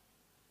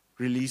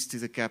release to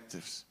the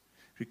captives,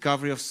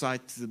 recovery of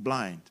sight to the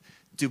blind,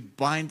 to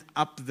bind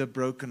up the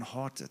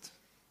brokenhearted.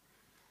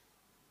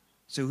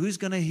 So who's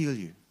going to heal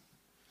you?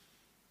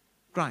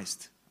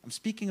 Christ. I'm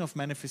speaking of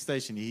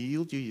manifestation. He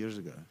healed you years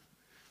ago.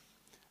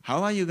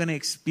 How are you going to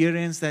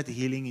experience that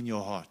healing in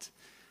your heart?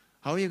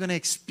 How are you going to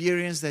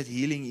experience that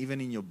healing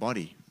even in your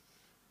body?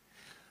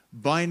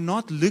 By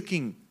not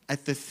looking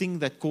at the thing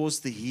that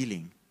caused the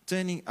healing,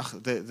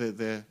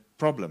 the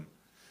problem,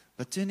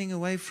 but turning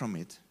away from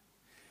it.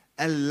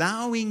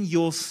 Allowing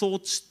your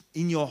thoughts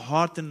in your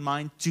heart and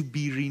mind to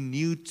be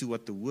renewed to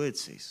what the Word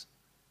says.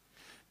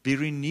 Be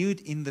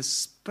renewed in the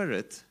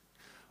spirit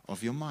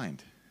of your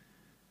mind.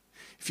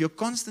 If you're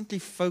constantly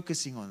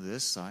focusing on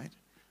this side,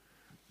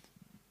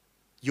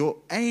 your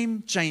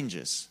aim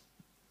changes.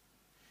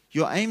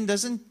 Your aim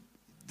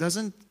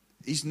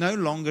is no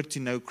longer to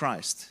know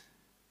Christ.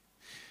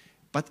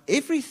 But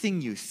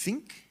everything you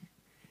think,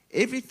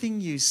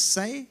 everything you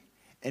say,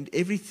 and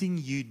everything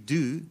you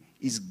do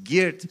is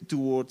geared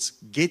towards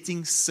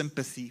getting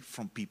sympathy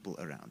from people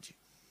around you.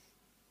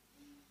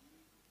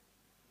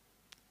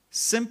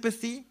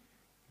 Sympathy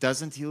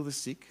doesn't heal the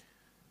sick.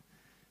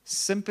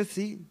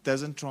 Sympathy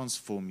doesn't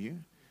transform you.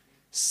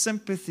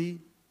 Sympathy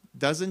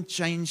doesn't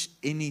change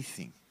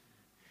anything.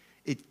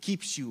 It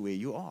keeps you where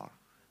you are.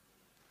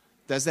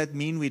 Does that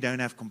mean we don't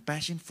have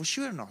compassion? For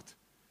sure not.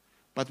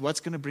 But what's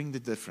going to bring the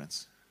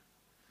difference?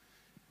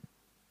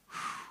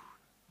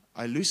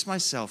 I lose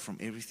myself from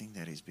everything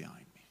that is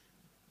behind me.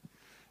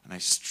 And I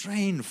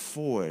strain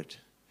forward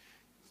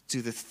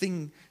to the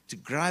thing, to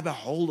grab a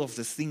hold of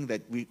the thing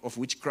of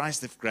which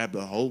Christ has grabbed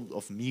a hold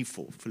of me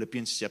for.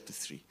 Philippians chapter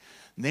 3.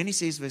 And then he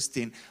says, verse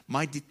 10,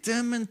 my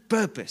determined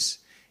purpose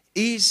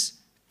is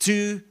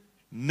to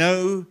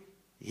know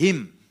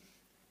Him,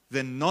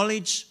 the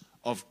knowledge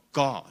of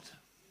God.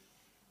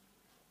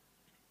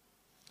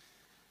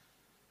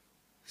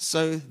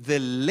 So the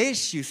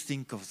less you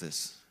think of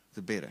this,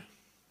 the better.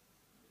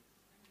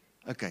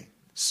 Okay,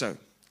 so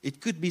it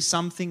could be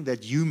something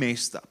that you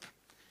messed up.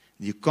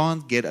 You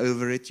can't get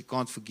over it, you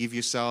can't forgive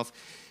yourself,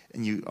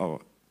 and you are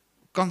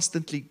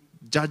constantly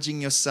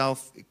judging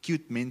yourself,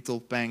 acute mental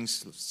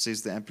pangs,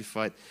 says the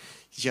Amplified.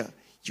 You're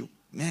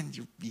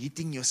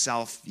hitting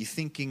yourself, you're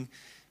thinking,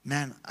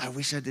 man, I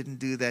wish I didn't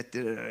do that,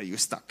 you're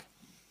stuck.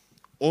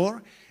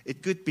 Or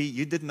it could be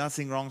you did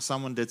nothing wrong,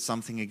 someone did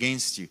something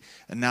against you,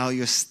 and now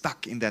you're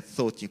stuck in that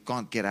thought. You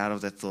can't get out of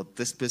that thought.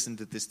 This person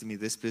did this to me,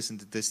 this person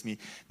did this to me.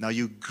 Now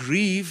you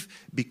grieve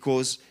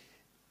because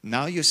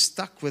now you're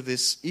stuck with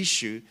this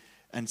issue,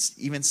 and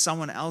even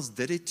someone else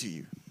did it to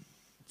you.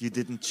 You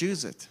didn't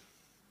choose it.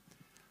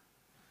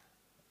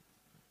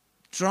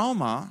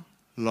 Trauma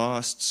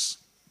lasts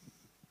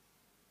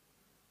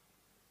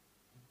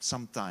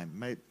some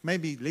time.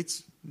 Maybe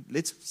let's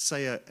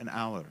say an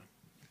hour.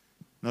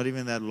 Not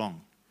even that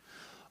long.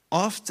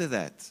 After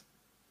that,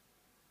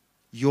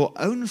 your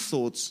own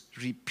thoughts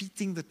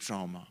repeating the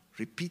trauma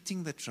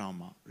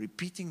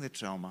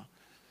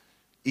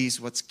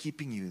is what's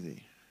keeping you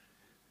there.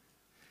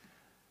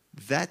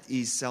 That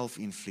is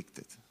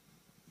self-inflicted.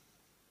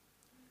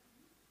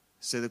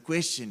 So the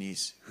question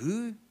is,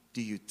 who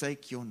do you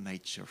take your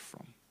nature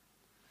from?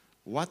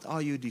 What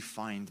are you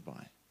defined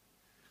by?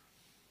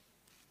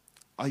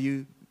 Are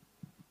you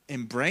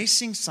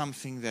embracing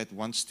something that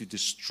wants to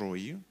destroy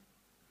you?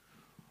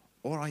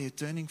 Or are you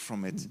turning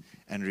from it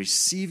and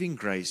receiving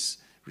grace,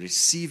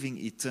 receiving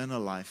eternal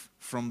life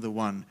from the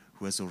one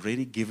who has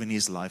already given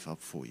his life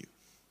up for you?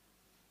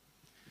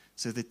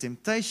 So the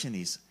temptation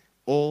is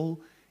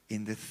all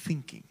in the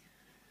thinking.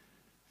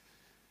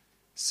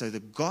 So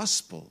the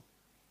gospel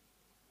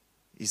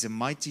is a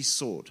mighty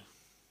sword.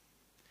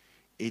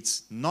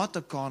 It's not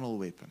a carnal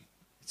weapon.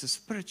 It's a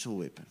spiritual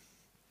weapon.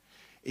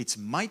 It's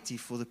mighty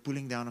for the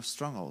pulling down of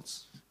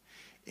strongholds,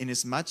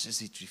 inasmuch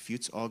as it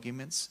refutes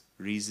arguments,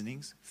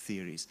 reasonings,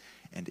 theories,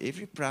 and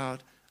every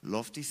proud,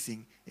 lofty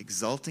thing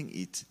exalting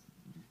it,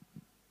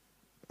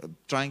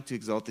 trying to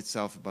exalt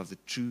itself above the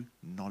true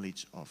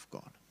knowledge of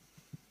God.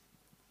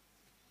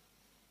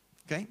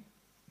 Okay?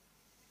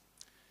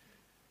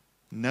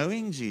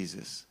 Knowing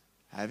Jesus,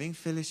 having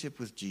fellowship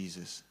with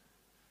Jesus,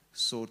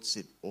 sorts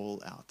it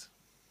all out.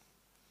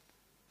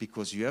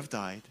 Because you have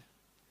died,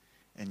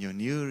 And your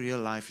new real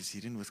life is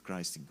hidden with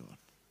Christ in God.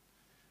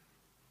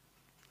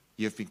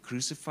 You have been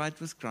crucified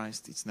with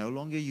Christ. It's no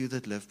longer you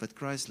that live, but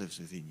Christ lives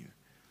within you.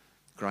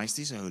 Christ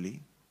is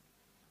holy.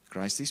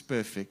 Christ is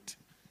perfect.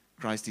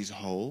 Christ is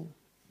whole.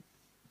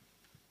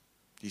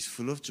 He's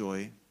full of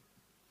joy.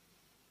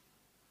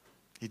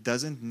 He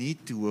doesn't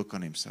need to work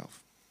on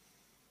himself.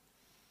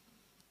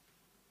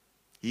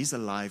 He's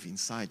alive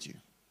inside you.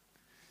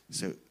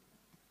 So,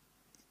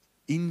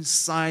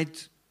 inside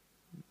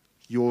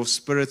your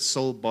spirit,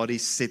 soul, body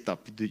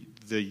setup,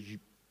 the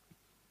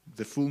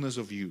fullness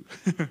of you,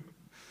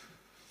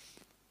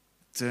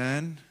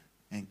 turn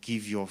and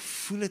give your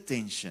full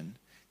attention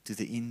to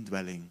the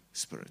indwelling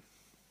Spirit.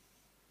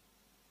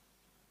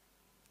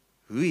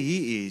 Who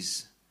He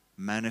is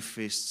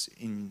manifests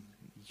in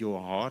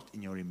your heart,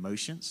 in your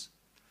emotions,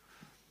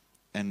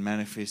 and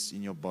manifests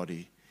in your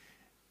body,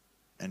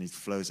 and it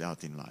flows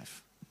out in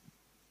life.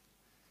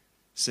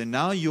 So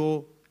now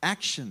your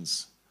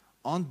actions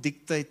aren't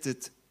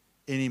dictated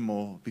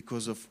anymore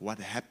because of what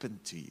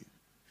happened to you.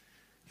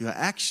 Your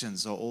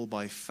actions are all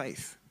by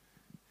faith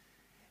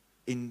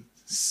in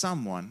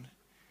someone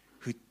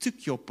who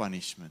took your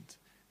punishment,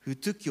 who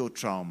took your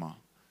trauma,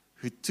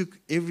 who took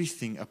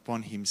everything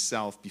upon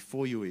himself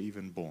before you were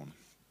even born,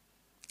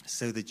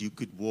 so that you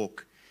could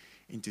walk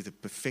into the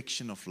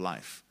perfection of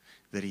life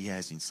that he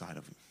has inside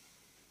of you.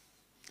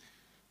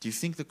 Do you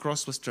think the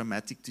cross was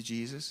traumatic to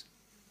Jesus?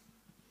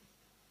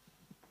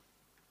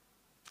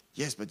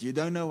 Yes, but you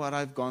don't know what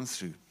I've gone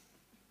through.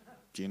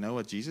 Do you know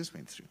what Jesus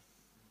went through?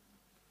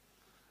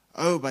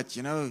 Oh, but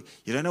you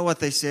don't know what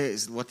they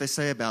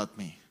say about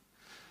me.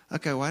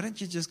 Okay, why don't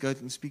you just go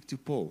and speak to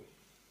Paul?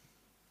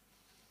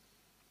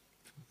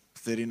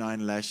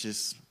 39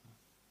 lashes.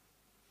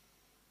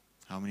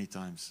 How many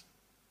times?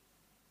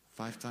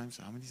 5 times?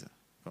 How many?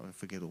 Oh, I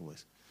forget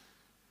always.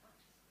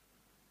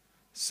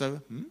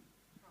 So,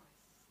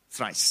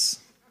 thrice.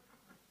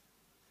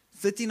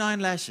 39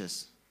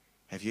 lashes.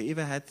 Have you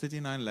ever had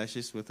 39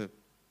 lashes with a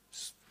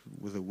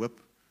whip?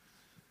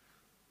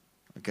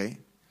 Okay.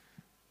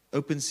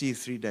 Open sea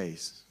 3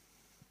 days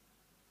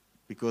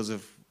because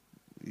of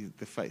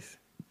the faith.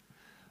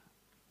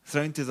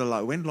 Thrown to the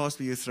lions. When last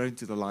were you thrown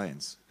to the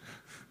lions?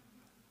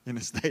 In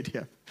a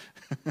stadium.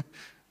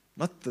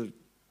 Not the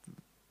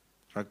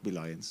rugby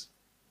lions.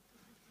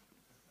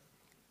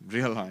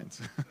 Real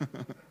lions.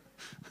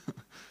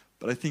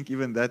 But I think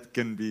even that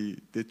can be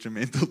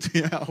detrimental to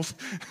your health.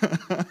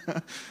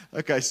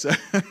 Okay, so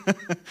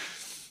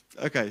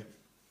okay.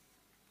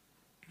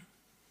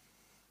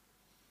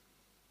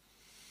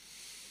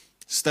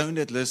 Stoned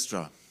at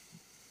Lystra.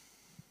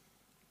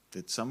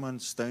 Did someone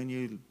stone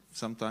you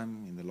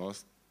sometime in the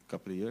last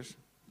couple of years?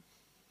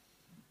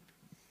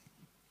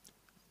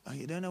 Oh,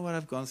 you don't know what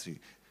I've gone through.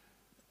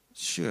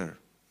 Sure.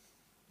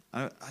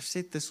 I've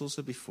said this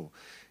also before.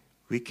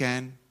 We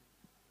can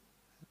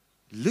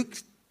look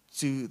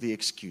to the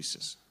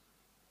excuses.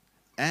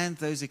 And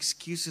those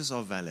excuses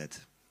are valid.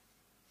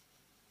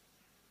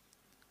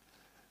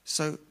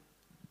 So,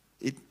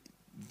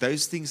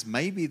 those things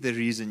may be the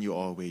reason you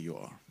are where you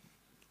are.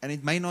 And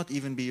it may not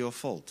even be your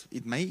fault.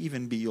 It may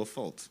even be your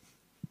fault.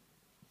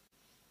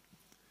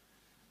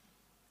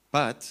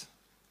 But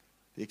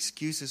the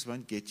excuses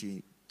won't get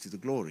you to the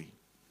glory.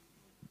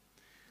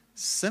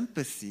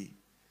 Sympathy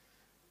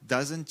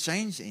doesn't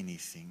change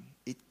anything.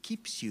 It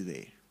keeps you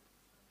there.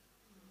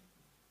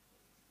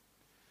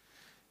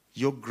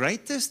 Your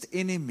greatest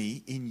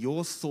enemy in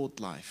your thought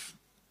life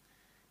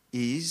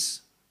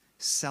is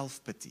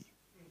self-pity.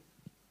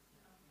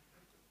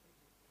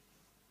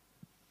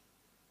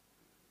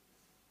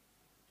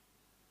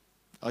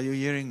 Are you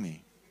hearing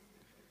me?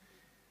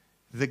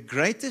 The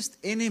greatest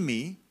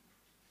enemy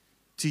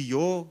to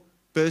your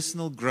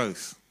personal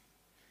growth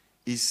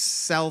is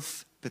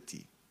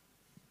self-pity.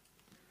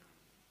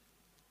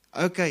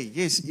 Okay,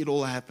 yes, it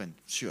all happened,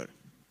 sure.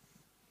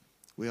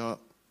 We are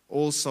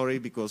all sorry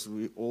because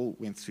we all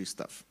went through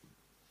stuff.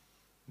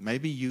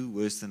 Maybe you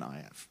worse than I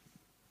have.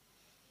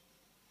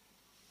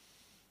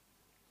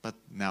 But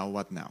now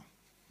what now?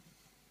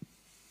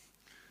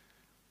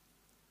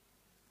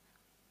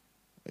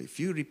 If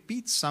you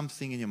repeat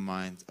something in your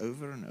mind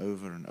over and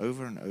over and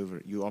over and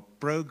over, you are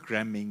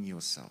programming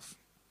yourself.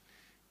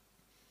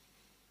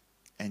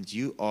 And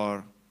you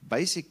are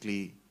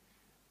basically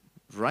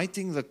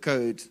writing the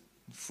code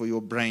for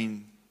your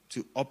brain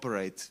to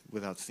operate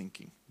without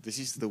thinking. This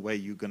is the way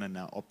you're going to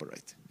now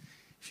operate.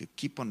 If you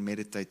keep on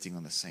meditating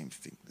on the same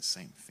thing, the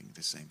same thing,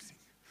 the same thing.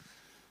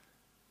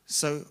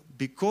 So,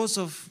 because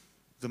of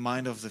the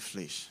mind of the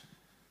flesh,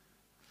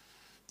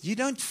 you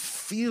don't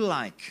feel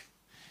like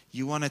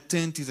you want to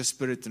turn to the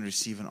Spirit and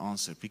receive an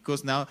answer.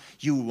 Because now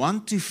you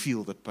want to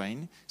feel the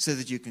pain so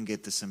that you can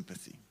get the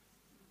sympathy.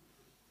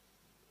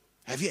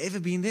 Have you ever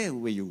been there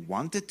where you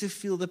wanted to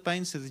feel the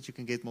pain so that you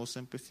can get more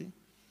sympathy?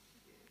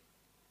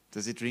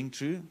 Does it ring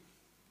true?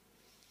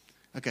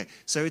 Okay,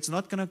 so it's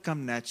not going to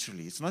come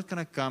naturally. It's not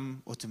going to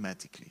come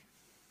automatically.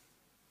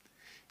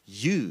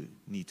 You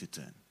need to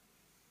turn.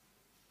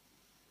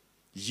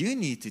 You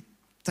need to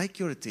take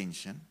your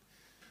attention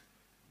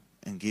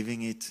and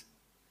giving it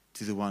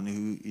to the one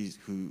who is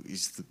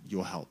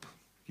your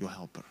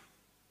helper.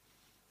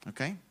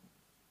 Okay?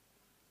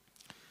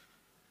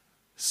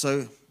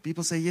 So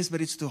people say, yes,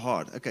 but it's too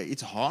hard. Okay,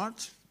 it's hard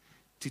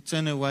to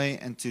turn away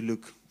and to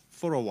look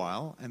for a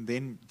while, and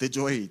then the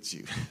joy hits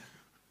you.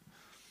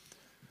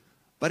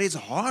 But it's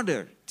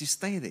harder to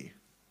stay there.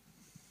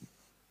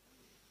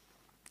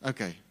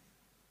 Okay.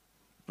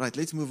 Right,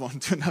 let's move on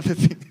to another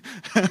thing.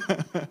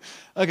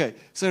 Okay,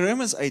 so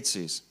Romans 8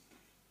 says,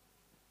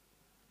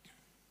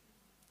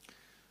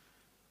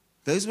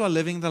 those who are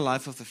living the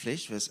life of the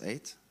flesh, verse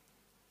 8,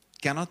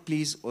 cannot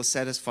please or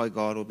satisfy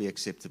God or be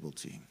acceptable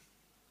to Him.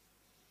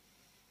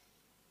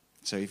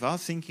 So if our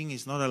thinking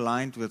is not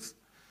aligned with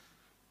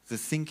the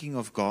thinking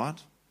of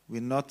God,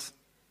 we're not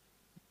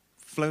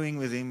flowing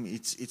with Him,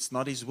 it's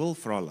not His will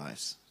for our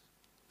lives.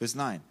 Verse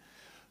 9,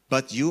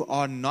 but you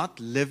are not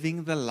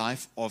living the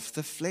life of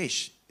the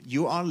flesh.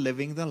 You are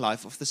living the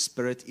life of the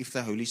Spirit if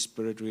the Holy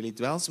Spirit really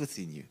dwells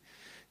within you,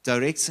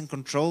 directs and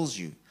controls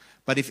you.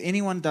 But if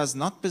anyone does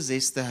not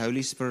possess the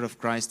Holy Spirit of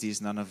Christ, he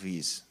is none of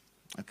His.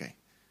 Okay,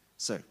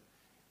 so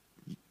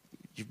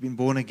you've been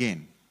born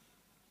again.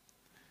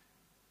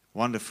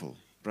 Wonderful,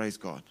 praise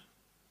God.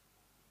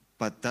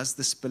 But does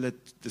the Spirit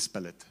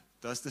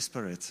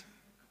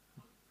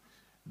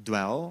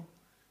dwell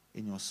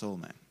in your soul,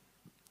 man?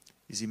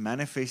 Is He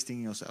manifesting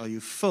in your soul? Are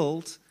you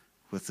filled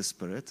with the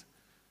Spirit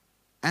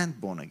and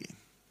born again?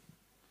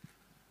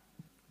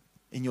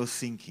 In your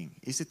thinking,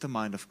 is it the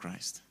mind of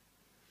Christ?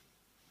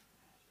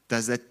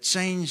 Does that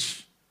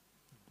change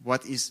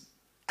what is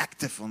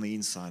active on the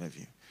inside of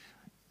you?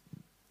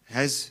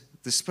 Has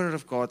the Spirit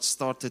of God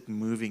started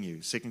moving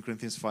you? 2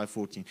 Corinthians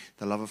 5:14,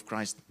 the love of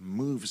Christ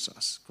moves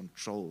us,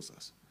 controls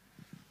us.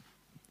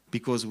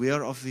 Because we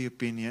are of the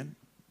opinion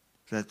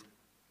that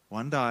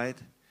one died,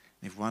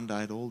 and if one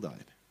died, all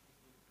died.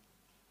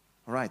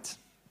 All right.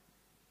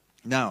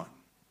 Now,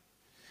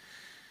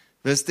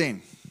 verse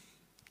 10.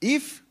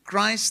 If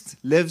Christ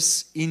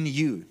lives in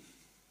you,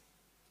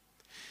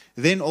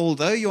 then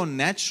although your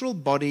natural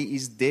body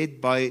is dead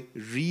by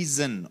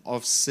reason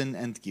of sin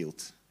and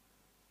guilt,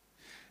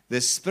 the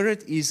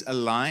Spirit is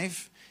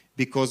alive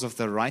because of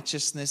the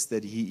righteousness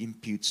that He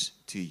imputes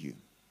to you.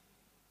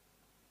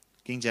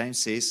 King James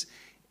says,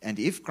 and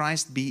if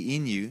Christ be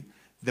in you,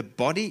 the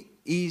body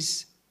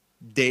is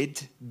dead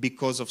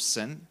because of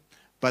sin,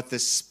 but the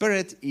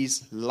Spirit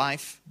is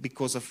life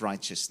because of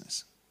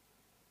righteousness.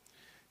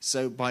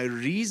 So by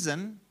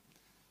reason,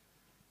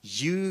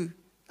 you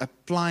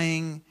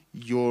applying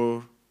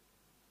your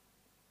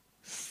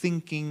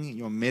thinking,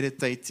 your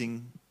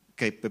meditating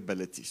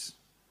capabilities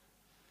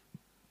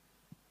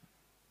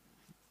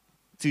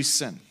to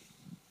sin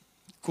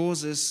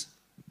causes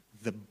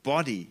the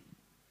body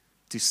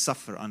to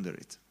suffer under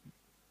it.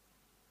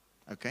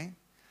 Okay?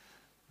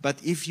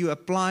 But if you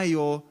apply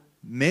your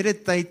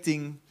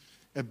meditating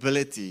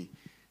ability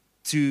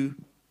to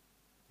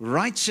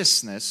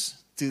righteousness,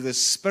 to the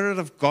Spirit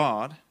of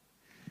God,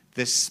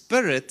 the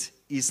Spirit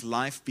is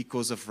life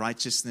because of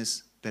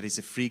righteousness. That is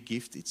a free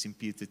gift. It's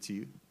imputed to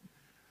you.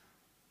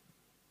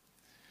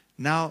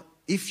 Now,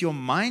 if your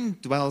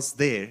mind dwells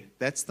there,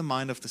 that's the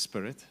mind of the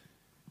Spirit,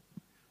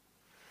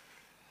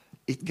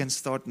 it can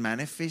start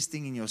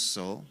manifesting in your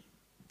soul,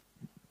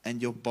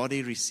 and your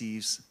body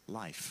receives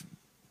life.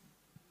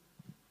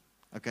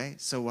 Okay,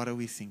 so what are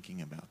we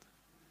thinking about?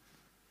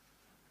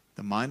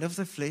 The mind of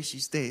the flesh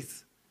is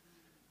death.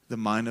 The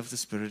mind of the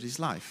Spirit is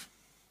life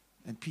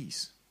and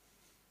peace.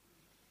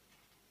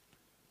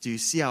 Do you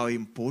see how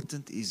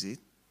important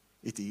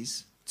it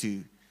is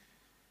to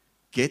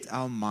get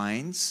our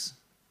minds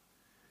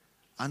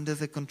under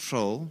the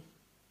control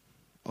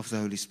of the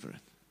Holy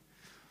Spirit?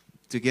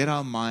 To get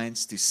our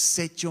minds, to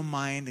set your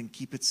mind and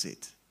keep it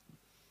set.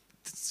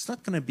 It's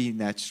not going to be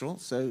natural,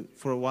 so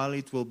for a while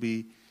it will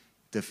be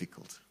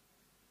difficult.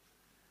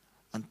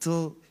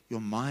 Until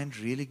your mind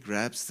really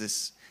grabs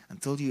this,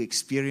 until you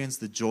experience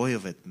the joy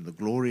of it and the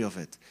glory of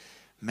it,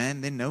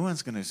 man, then no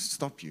one's going to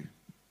stop you.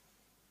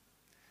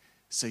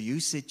 So you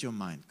set your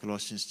mind,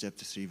 Colossians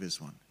chapter 3 verse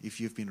 1,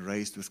 if you've been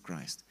raised with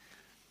Christ,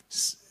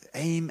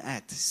 aim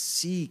at,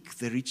 seek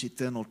the rich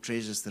eternal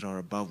treasures that are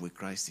above where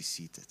Christ is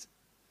seated.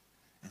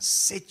 And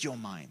set your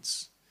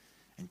minds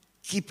and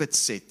keep it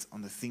set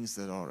on the things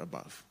that are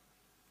above.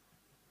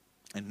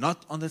 And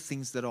not on the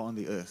things that are on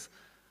the earth.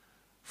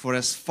 For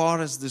as far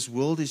as this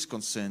world is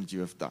concerned, you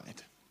have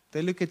died.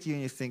 They look at you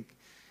and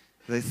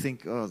they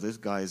think, oh, this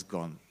guy is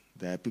gone.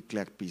 The happy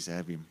clappies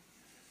have him.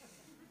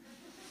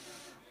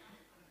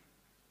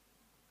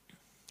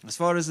 As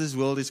far as this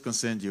world is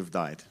concerned, you've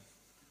died.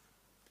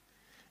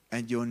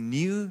 And your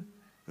new,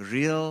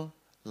 real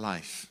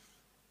life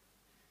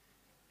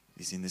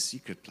is in the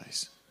secret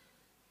place,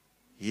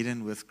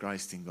 hidden with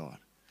Christ in God.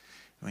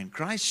 When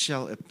Christ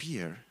shall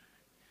appear,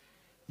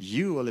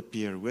 you will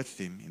appear with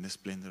Him in the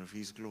splendor of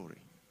His glory.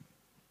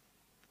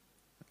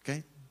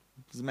 Okay?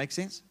 Does it make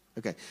sense?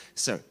 Okay.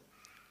 So,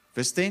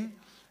 verse 10,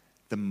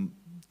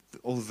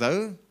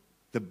 although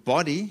the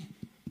body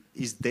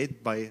is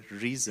dead by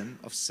reason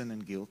of sin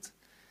and guilt,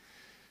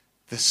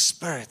 The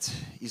Spirit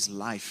is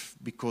life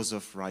because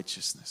of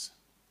righteousness.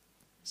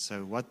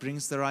 So what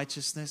brings the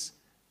righteousness?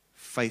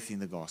 Faith in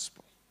the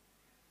gospel.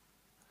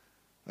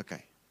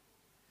 Okay.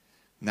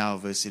 Now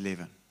verse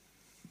 11.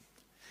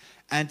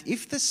 And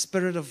if the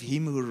Spirit of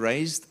him who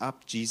raised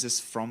up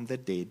Jesus from the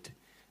dead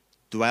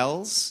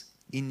dwells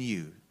in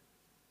you.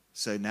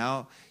 So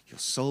now your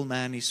soul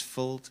man is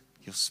filled,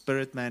 your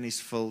spirit man is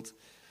filled.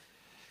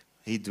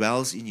 He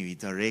dwells in you, he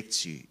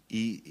directs you,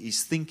 he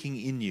is thinking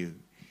in you,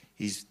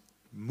 he's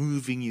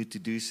moving you to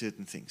do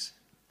certain things.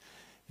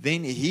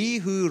 Then he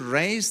who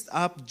raised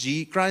up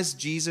Christ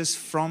Jesus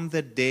from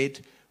the dead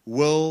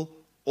will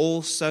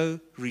also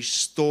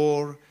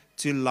restore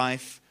to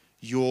life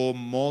your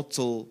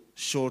mortal,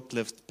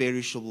 short-lived,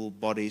 perishable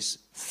bodies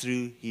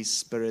through his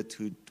Spirit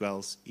who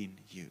dwells in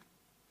you.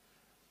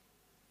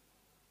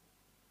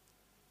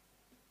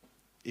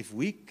 If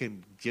we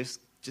can just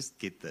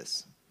get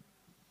this,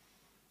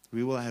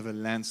 we will have a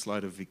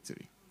landslide of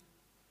victory.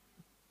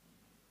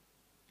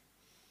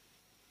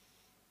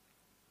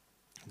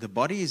 The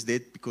body is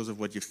dead because of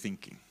what you're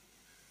thinking.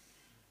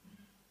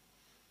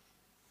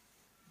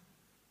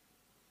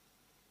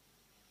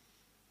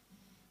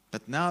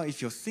 But now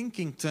if your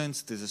thinking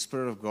turns to the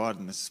Spirit of God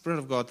and the Spirit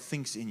of God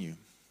thinks in you,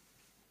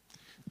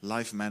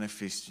 life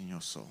manifests in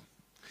your soul.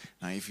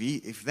 Now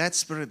if that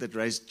Spirit that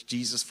raised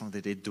Jesus from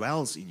the dead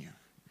dwells in you,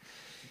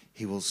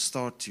 he will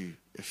start to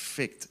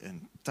affect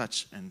and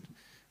touch and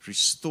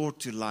restore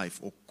to life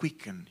or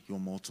quicken your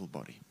mortal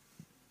body.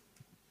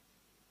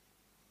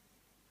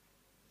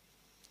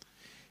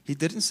 He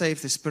didn't say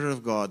if the Spirit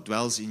of God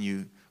dwells in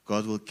you,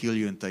 God will kill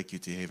you and take you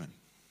to heaven.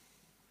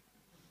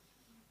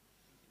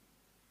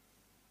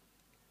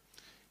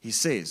 He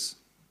says,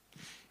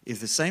 if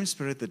the same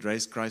Spirit that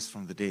raised Christ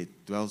from the dead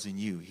dwells in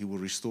you, he will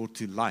restore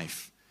to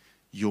life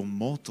your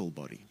mortal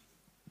body.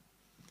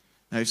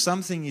 Now, if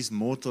something is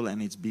mortal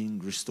and it's being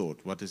restored,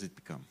 what does it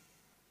become?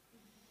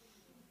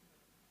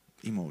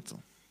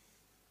 Immortal.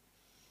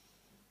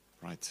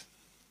 Right.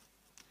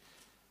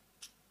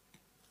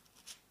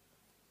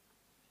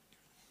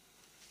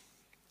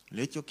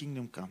 Let your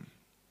kingdom come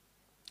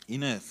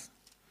in earth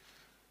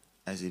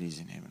as it is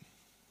in heaven.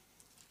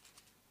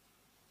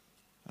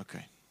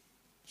 Okay.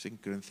 2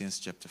 Corinthians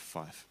chapter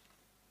 5.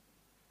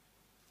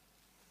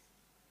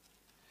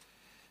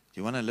 Do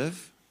you want to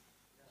live?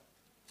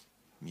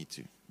 Me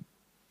too.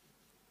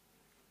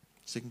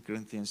 2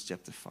 Corinthians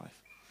chapter 5.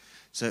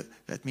 So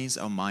that means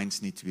our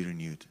minds need to be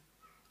renewed.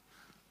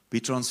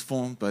 Be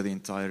transformed by the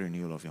entire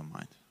renewal of your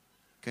mind.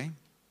 Okay?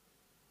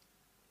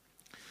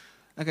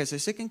 Okay, so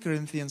 2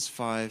 Corinthians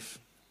 5,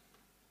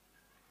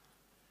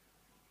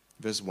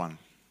 verse 1.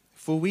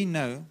 For we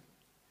know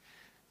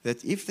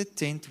that if the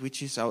tent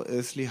which is our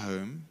earthly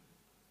home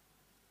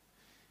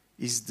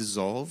is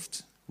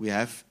dissolved, we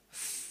have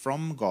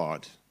from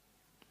God.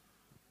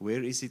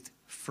 Where is it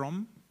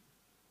from?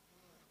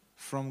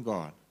 From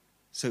God.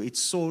 So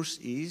its source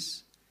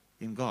is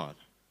in God.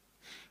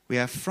 We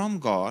have from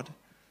God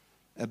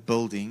a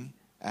building,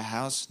 a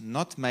house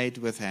not made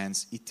with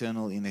hands,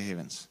 eternal in the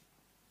heavens.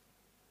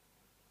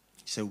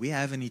 So we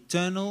have an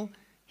eternal,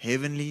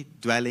 heavenly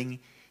dwelling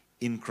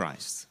in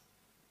Christ.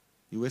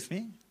 You with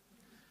me?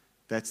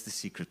 That's the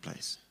secret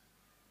place.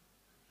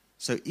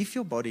 So if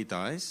your body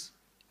dies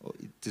or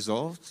it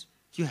dissolves,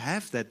 you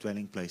have that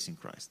dwelling place in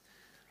Christ.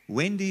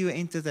 When do you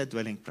enter that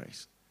dwelling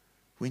place?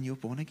 When you're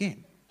born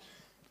again.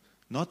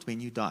 Not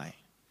when you die.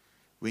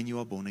 When you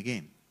are born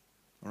again.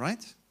 All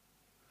right?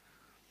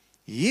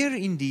 Here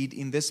indeed,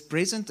 in this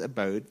present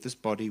abode, this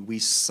body, we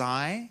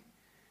sigh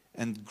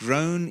and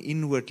groan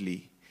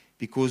inwardly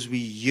because we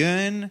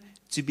yearn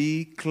to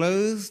be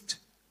clothed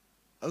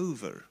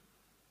over.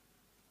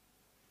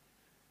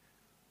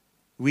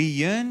 We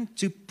yearn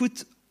to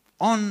put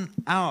on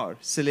our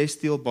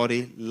celestial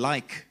body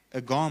like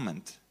a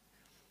garment,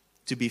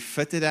 to be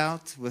fitted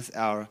out with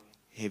our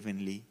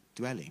heavenly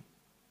dwelling,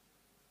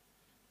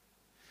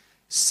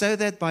 so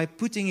that by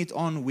putting it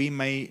on we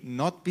may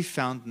not be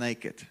found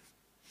naked.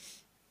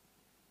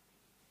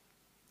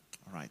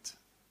 All right.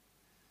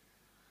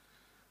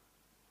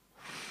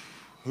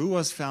 Who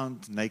was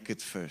found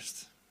naked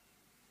first?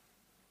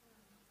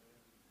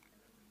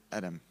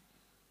 Adam.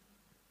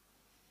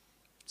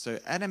 So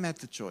Adam had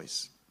the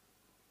choice.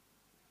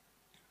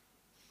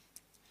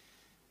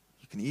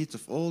 You can eat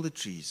of all the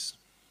trees.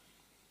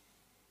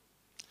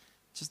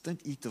 Just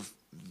don't eat of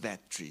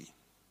that tree,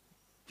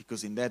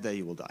 because in that day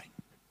you will die.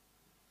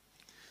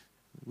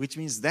 Which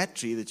means that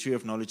tree, the tree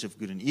of knowledge of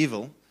good and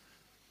evil,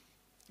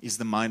 is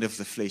the mind of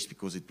the flesh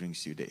because it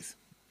brings you death.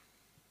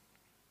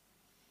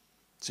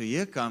 So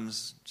here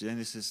comes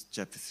Genesis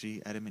chapter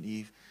 3, Adam and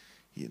Eve,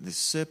 the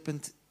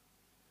serpent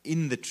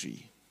in the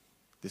tree.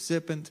 The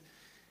serpent,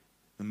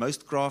 the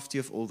most crafty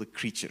of all the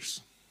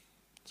creatures.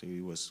 So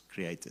he was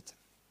created.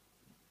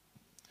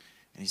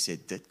 And he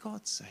said, did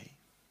God say?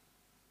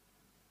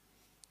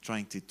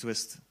 Trying to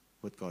twist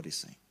what God is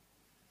saying.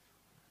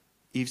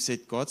 Eve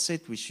said, God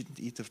said we shouldn't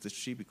eat of the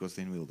tree because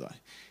then we'll die.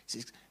 He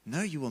says,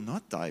 no, you will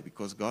not die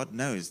because God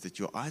knows that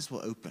your eyes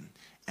will open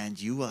and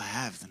you will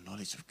have the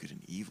knowledge of good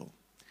and evil.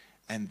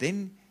 And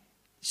then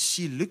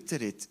she looked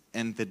at it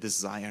and the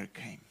desire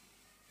came.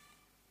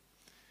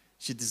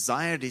 She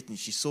desired it and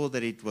she saw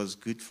that it was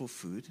good for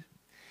food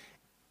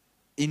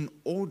in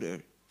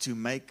order to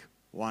make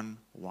one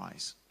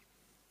wise.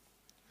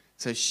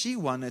 So she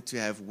wanted to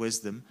have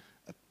wisdom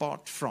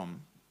apart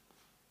from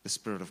the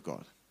Spirit of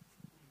God.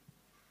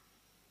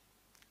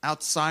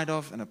 Outside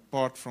of and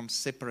apart from,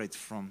 separate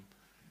from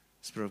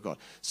the Spirit of God.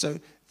 So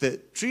the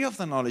tree of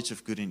the knowledge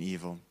of good and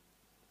evil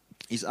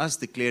is us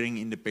declaring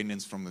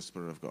independence from the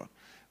Spirit of God.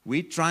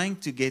 We're trying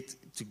to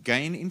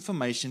gain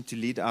information to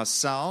lead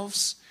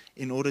ourselves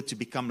in order to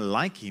become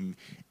like Him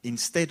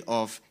instead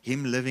of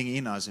Him living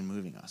in us and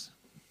moving us.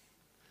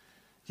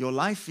 Your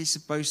life is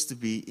supposed to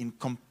be in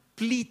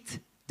complete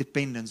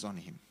dependence on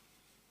Him.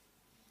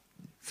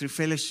 Through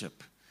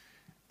fellowship.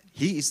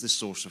 He is the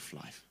source of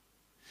life.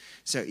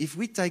 So if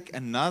we take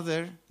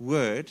another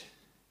word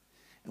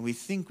and we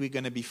think we're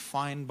going to be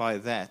fine by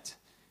that,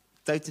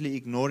 totally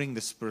ignoring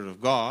the Spirit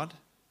of God,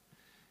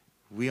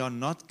 we are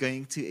not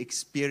going to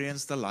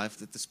experience the life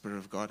that the Spirit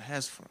of God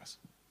has for us.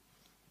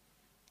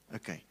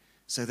 Okay,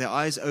 so their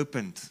eyes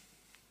opened.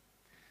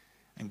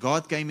 And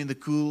God came in the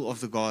cool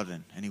of the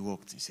garden and He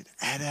walked. He said,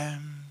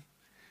 Adam,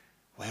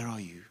 where are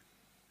you?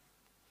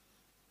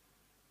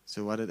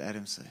 So what did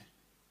Adam say?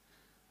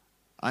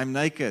 I'm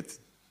naked.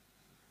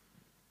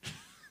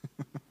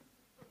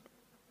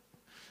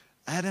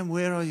 Adam,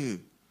 where are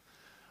you?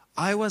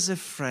 I was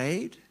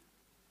afraid.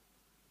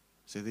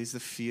 So there's the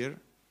fear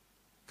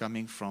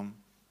coming from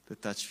the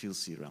touch, feel,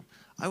 see realm.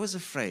 I was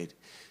afraid.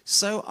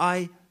 So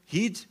I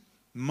hid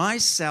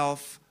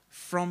myself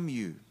from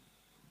you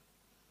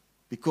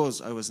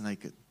because I was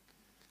naked.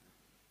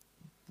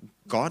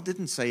 God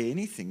didn't say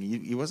anything.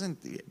 He wasn't.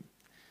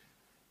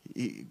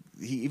 He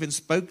even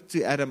spoke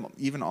to Adam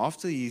even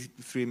after He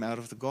threw him out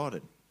of the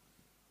garden.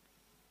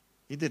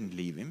 He didn't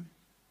leave him.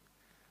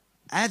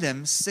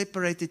 Adam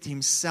separated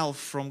himself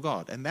from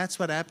God. And that's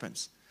what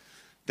happens.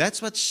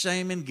 That's what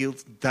shame and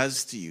guilt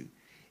does to you.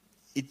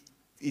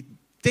 It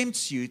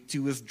tempts you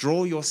to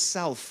withdraw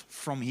yourself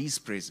from His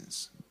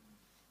presence.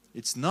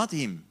 It's not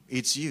Him,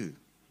 it's you.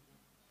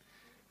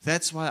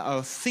 That's why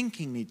our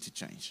thinking needs to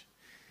change.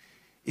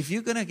 If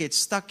you're going to get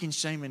stuck in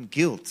shame and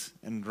guilt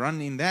and run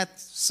in that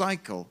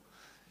cycle,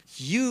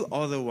 you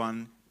are the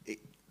one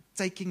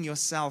taking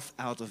yourself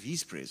out of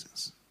His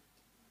presence.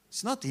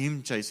 It's not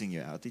Him chasing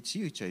you out, it's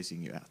you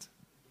chasing you out.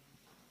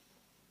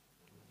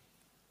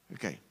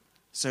 Okay,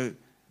 so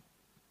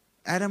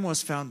Adam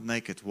was found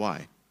naked.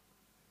 Why?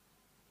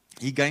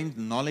 He gained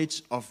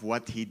knowledge of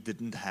what he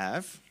didn't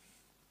have,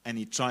 and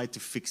he tried to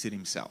fix it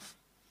himself.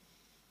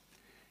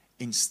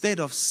 Instead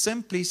of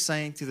simply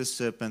saying to the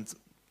serpent,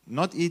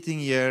 not eating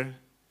here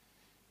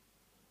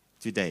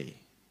today.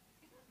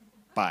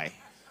 Bye.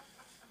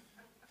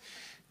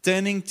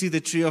 Turning to the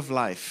tree of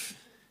life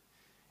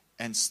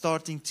and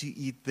starting to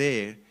eat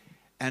there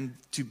and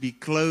to be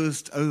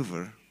clothed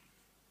over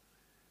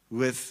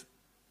with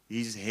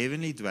His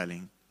heavenly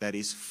dwelling that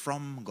is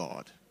from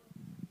God.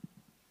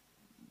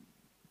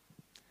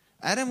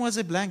 Adam was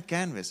a blank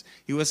canvas.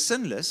 He was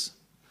sinless,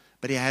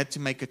 but he had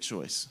to make a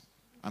choice.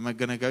 Am I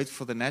going to go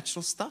for the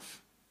natural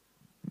stuff?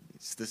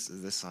 It's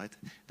this side.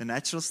 The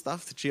natural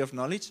stuff, the tree of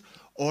knowledge.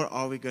 Or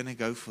are we going to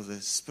go for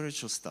the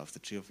spiritual stuff, the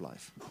tree of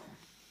life?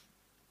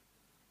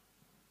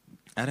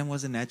 Adam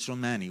was a natural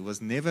man. He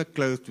was never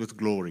clothed with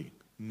glory.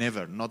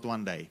 Never. Not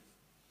one day.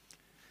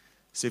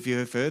 So if you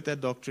have heard that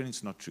doctrine,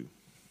 it's not true.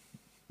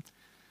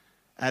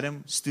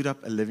 Adam stood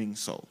up a living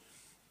soul.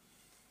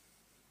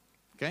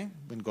 Okay?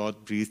 When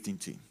God breathed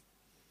into him.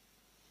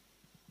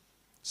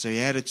 So he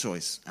had a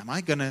choice. Am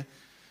I going to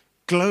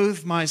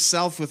clothe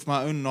myself with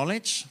my own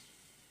knowledge?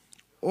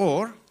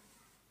 Or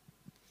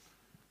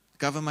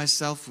cover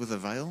myself with a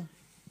veil?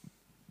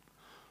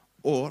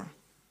 Or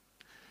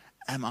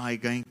am I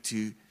going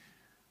to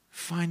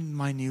find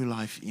my new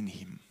life in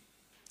Him?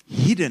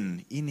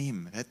 Hidden in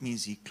Him. That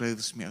means He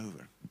clothes me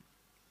over.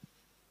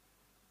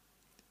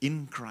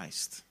 In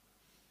Christ.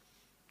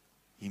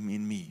 Him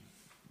in me.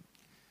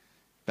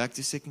 Back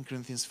to 2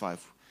 Corinthians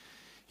 5.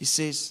 He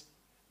says,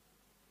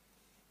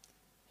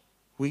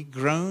 we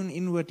groan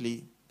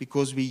inwardly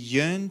because we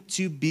yearn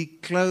to be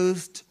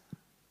clothed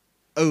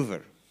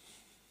over.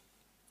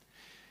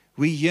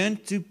 We yearn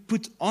to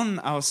put on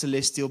our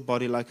celestial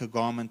body like a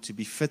garment to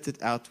be fitted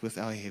out with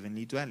our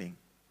heavenly dwelling.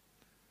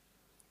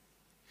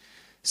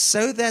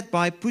 So that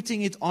by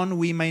putting it on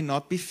we may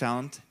not be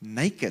found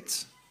naked.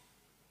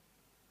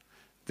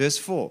 Verse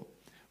 4.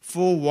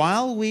 For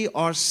while we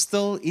are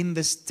still in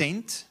this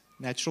tent,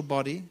 natural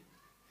body,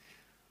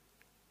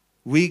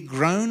 we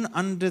groan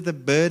under the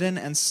burden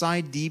and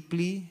sigh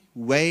deeply,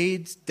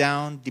 weighed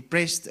down,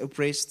 depressed,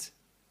 oppressed.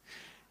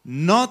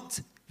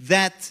 Not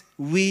that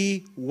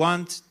we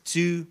want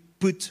to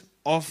put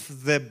off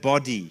the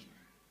body,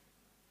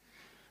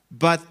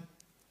 but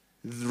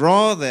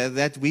rather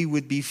that we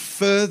would be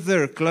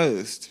further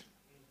clothed,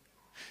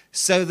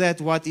 so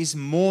that what is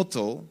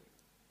mortal,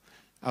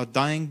 our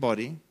dying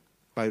body,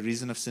 by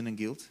reason of sin and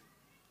guilt,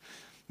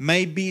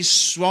 may be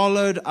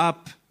swallowed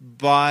up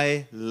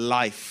by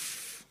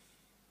life.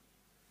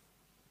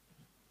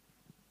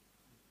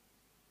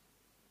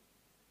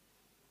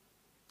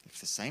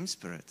 the same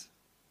Spirit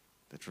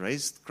that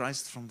raised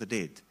Christ from the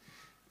dead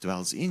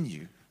dwells in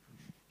you,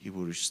 He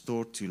will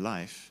restore to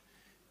life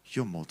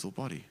your mortal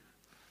body.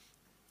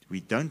 We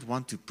don't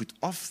want to put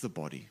off the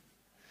body,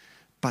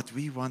 but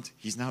we want,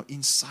 He's now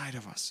inside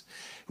of us.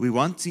 We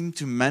want Him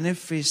to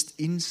manifest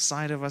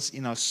inside of us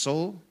in our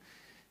soul,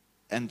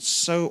 and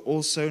so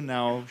also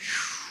now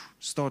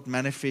start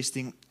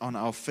manifesting on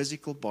our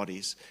physical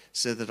bodies,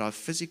 so that our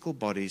physical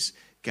bodies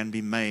can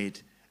be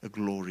made a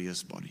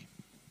glorious body.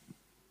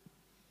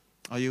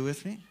 Are you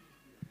with me?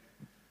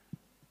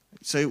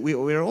 So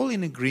we're all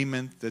in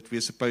agreement that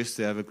we're supposed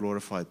to have a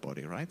glorified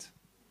body, right?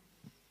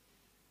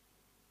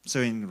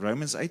 So in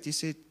Romans 8, He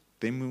said,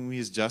 then when He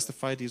is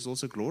justified, He is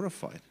also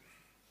glorified.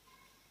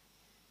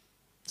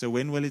 So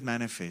when will it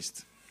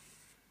manifest?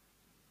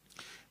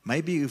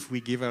 Maybe if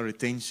we give our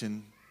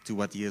attention to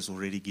what He has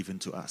already given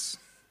to us,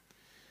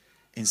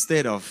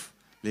 instead of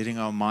letting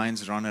our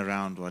minds run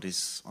around what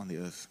is on the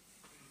earth.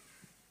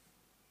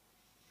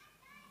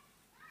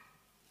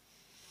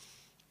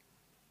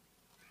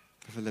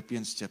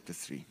 Philippians chapter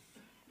 3.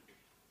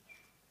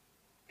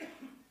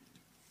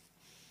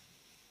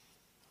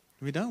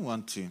 We don't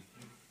want to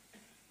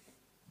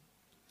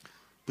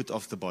put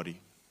off the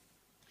body.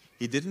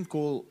 He didn't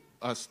call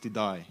us to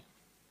die.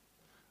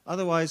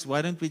 Otherwise,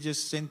 why don't we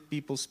just send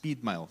people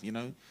speed mail? You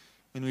know,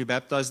 when we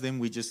baptize them,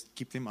 we just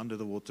keep them under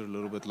the water a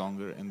little bit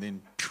longer and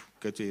then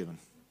go to heaven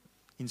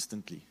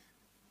instantly.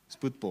 Just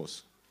put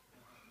pause.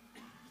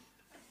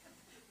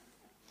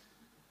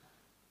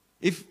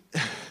 If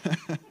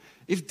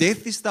if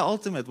death is the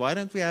ultimate, why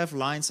don't we have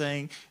lines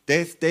saying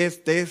death,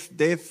 death, death,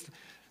 death,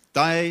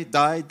 die,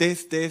 die,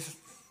 death, death?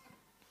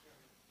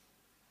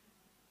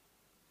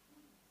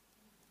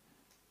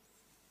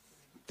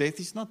 Death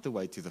is not the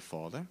way to the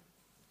Father.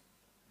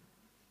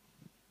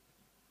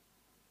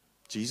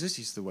 Jesus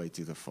is the way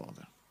to the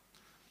Father.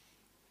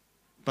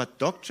 But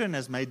doctrine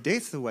has made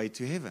death the way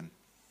to heaven.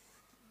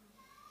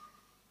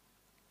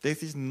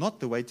 Death is not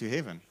the way to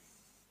heaven.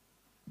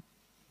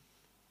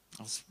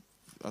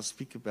 I'll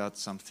speak about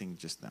something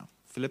just now.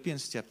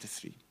 Philippians chapter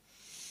 3.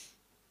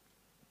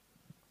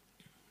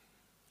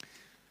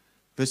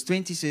 Verse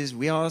 20 says,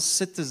 we are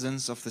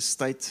citizens of the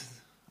state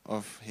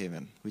of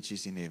heaven, which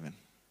is in heaven.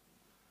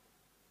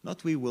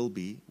 Not we will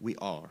be, we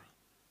are.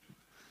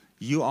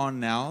 You are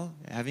now,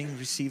 having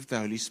received the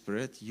Holy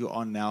Spirit, you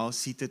are now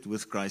seated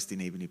with Christ in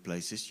heavenly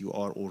places. You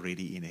are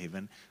already in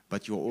heaven,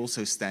 but you're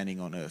also standing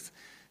on earth.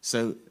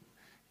 So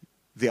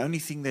the only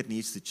thing that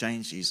needs to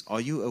change is,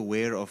 are you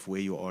aware of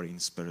where you are in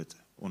spirit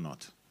or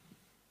not?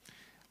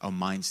 Our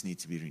minds need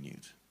to be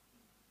renewed.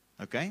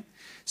 Okay?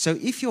 So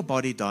if your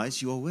body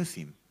dies, you are with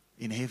Him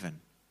in heaven,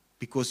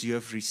 because you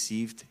have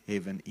received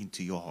heaven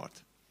into your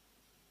heart.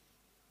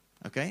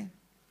 Okay?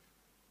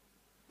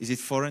 Is it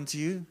foreign to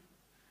you?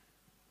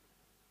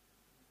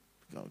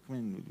 I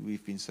mean,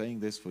 we've been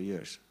saying this for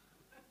years.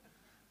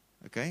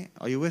 Okay?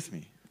 Are you with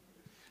me?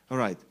 All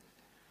right.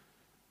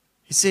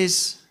 He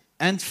says,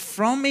 and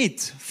from it,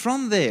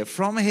 from there,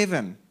 from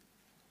heaven,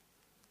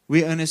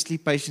 we earnestly,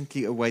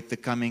 patiently await the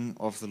coming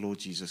of the Lord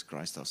Jesus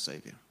Christ, our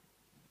Savior.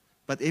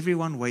 But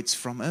everyone waits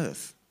from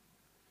earth.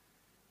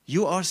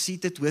 You are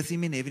seated with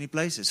Him in heavenly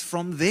places.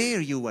 From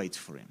there you wait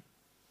for Him.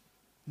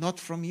 Not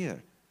from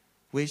here.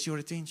 Where's your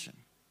attention?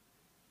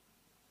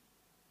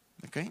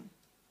 Okay?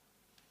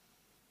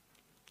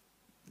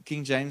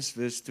 King James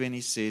verse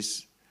 20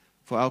 says,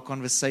 for our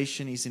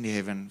conversation is in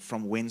heaven,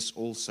 from whence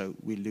also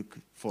we look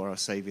for our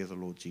Savior, the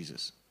Lord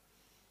Jesus.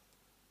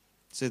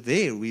 So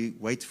there we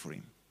wait for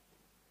Him.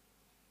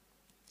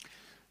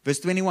 Verse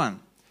 21,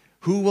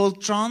 who will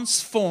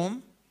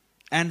transform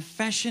and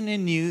fashion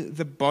anew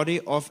the body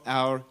of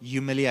our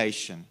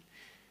humiliation,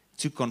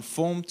 to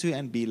conform to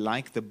and be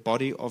like the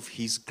body of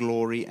His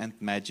glory and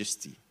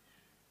majesty.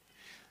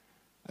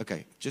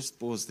 Okay, just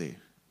pause there.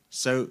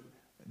 So,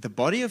 the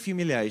body of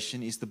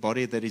humiliation is the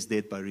body that is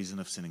dead by reason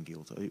of sin and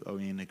guilt. Are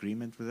we in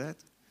agreement with that?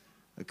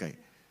 Okay.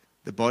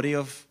 The body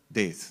of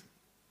death.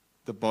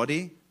 The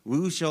body,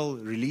 who shall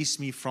release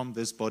me from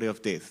this body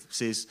of death?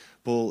 Says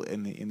Paul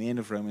in the end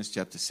of Romans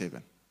chapter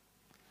 7.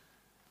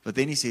 But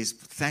then he says,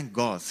 thank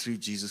God through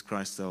Jesus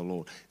Christ our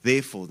Lord.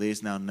 Therefore, there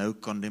is now no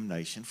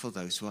condemnation for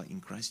those who are in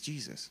Christ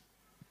Jesus.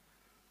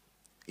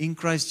 In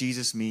Christ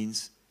Jesus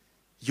means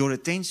your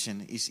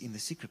attention is in the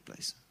secret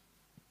place.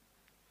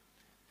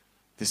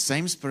 The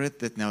same Spirit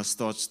that now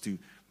starts to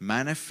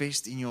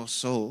manifest in your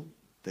soul,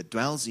 that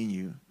dwells in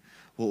you,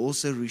 will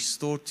also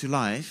restore to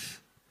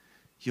life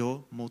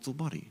your mortal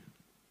body.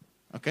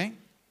 Okay?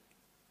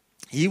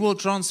 He will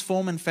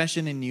transform and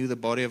fashion in you the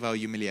body of our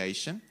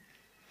humiliation,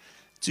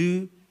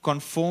 to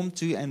conform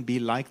to and be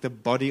like the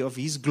body of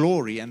His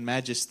glory and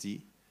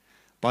majesty,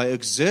 by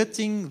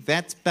exerting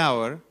that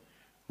power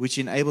which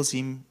enables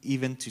Him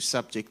even to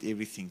subject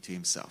everything to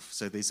Himself.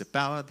 So there's a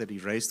power that He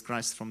raised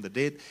Christ from the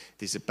dead.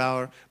 There's a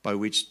power by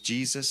which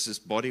Jesus'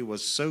 body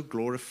was so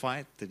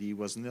glorified that He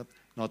was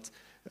not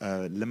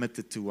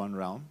limited to one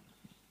realm.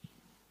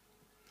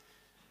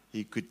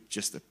 He could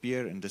just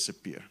appear and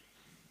disappear.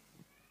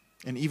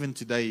 And even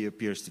today He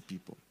appears to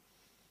people.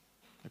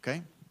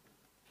 Okay?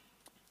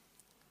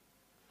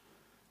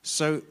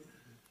 So,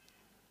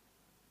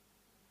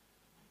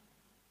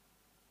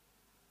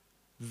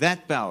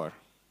 that power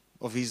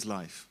of his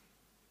life,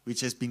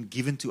 which has been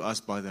given to us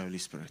by the Holy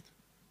Spirit,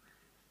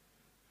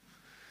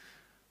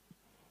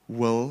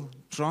 will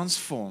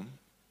transform,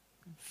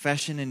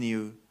 fashion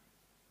anew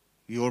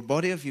your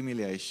body of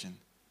humiliation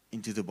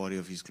into the body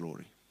of his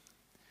glory.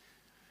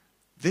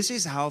 This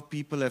is how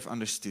people have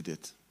understood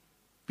it.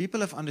 People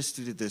have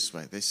understood it this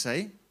way. They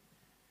say,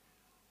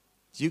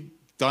 you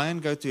die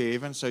and go to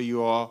heaven, so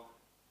you are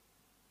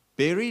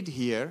buried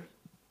here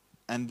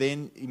and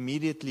then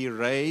immediately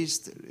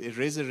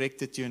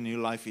resurrected to a new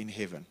life in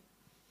heaven.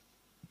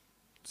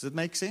 Does it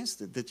make sense?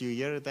 Did you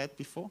hear that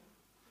before?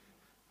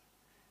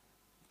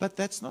 But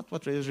that's not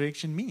what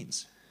resurrection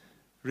means.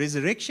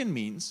 Resurrection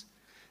means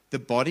the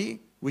body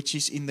which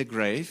is in the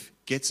grave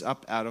gets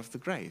up out of the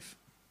grave.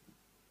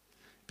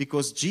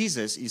 Because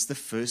Jesus is the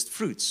first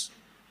fruits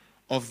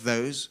of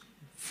those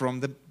from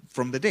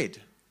the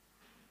dead.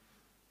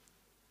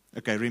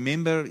 Okay,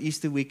 remember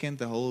Easter weekend,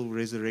 the whole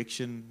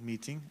resurrection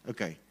meeting?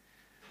 Okay.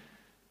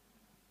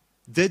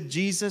 Did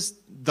Jesus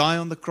die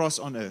on the cross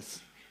on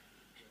earth?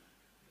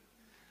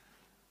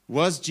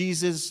 Was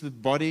Jesus'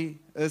 body,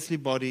 earthly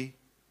body,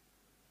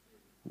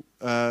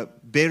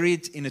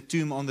 buried in a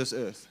tomb on this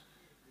earth?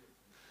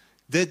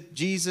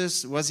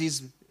 Was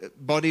his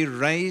body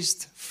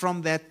raised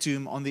from that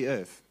tomb on the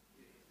earth?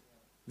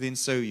 Then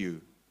so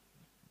you.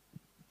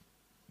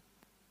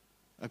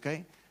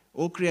 Okay?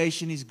 All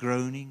creation is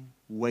groaning,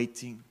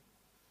 waiting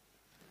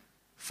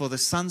for the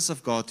sons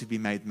of God to be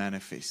made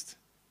manifest.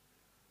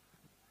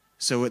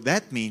 So what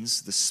that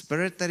means, the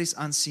spirit that is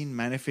unseen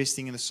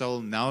manifesting in the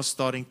soul, now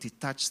starting to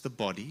touch the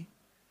body.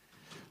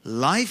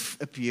 Life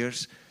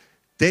appears,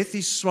 death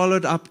is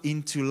swallowed up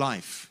into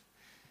life.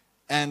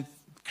 And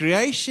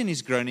creation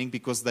is groaning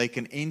because they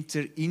can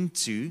enter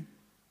into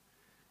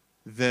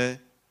the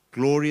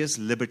glorious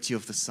liberty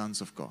of the sons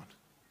of God.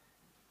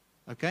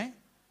 Okay?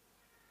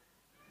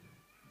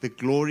 The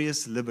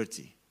glorious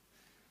liberty.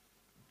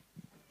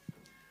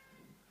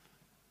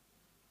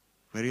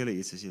 Waar julle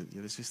is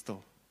julle is so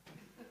stil.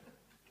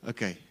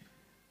 Okay.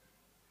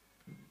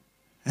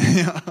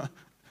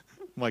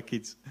 My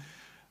kids.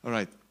 All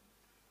right.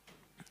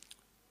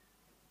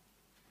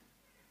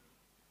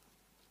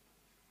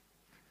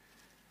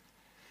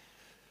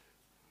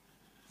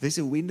 There's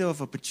a window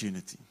of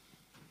opportunity.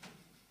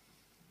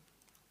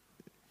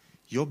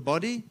 Your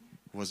body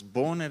was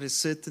born at a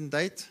certain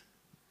date,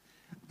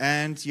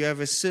 and you have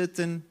a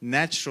certain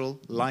natural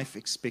life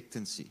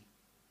expectancy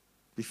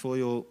before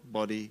your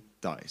body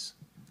dies.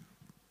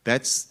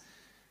 That's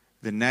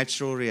the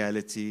natural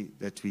reality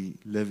that we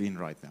live in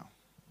right now.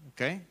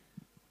 Okay?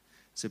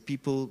 So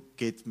people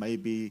get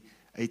maybe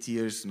 80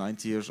 years,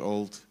 90 years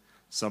old,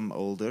 some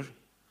older.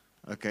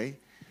 Okay?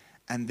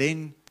 And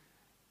then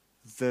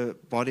the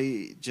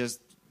body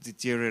just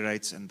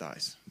deteriorates and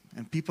dies.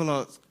 And people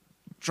are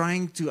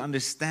trying to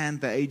understand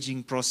the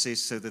aging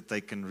process so that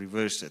they can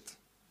reverse it.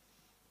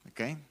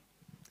 Okay?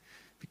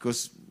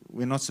 Because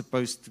we're not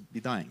supposed to be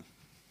dying.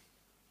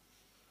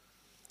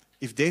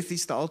 If death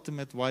is the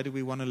ultimate, why do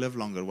we want to live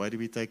longer? Why do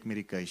we take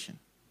medication?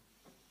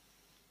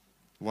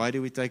 Why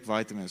do we take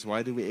vitamins?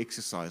 Why do we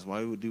exercise?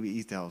 Why do we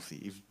eat healthy?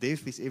 If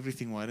death is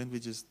everything, why don't we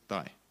just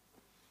die?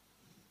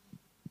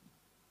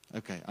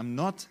 Okay, I'm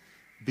not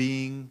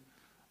being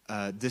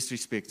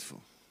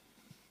disrespectful.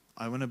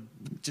 I want to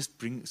just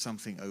bring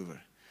something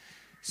over.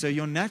 So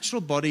your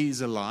natural body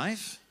is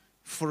alive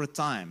for a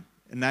time,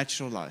 a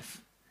natural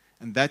life.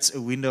 And that's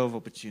a window of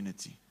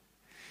opportunity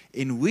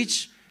in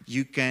which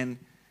you can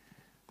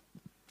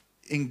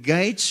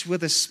engage with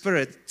the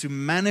Spirit to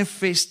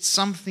manifest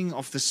something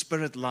of the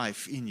Spirit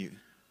life in you.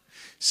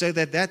 So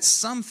that that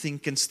something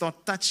can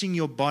start touching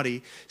your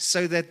body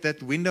so that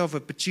that window of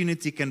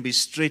opportunity can be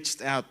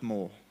stretched out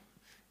more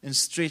and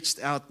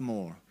stretched out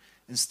more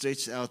and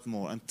stretched out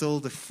more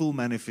until the full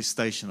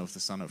manifestation of the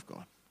Son of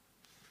God.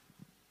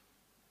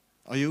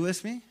 Are you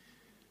with me?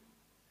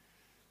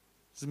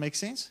 Does it make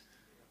sense?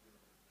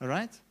 All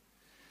right?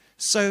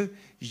 So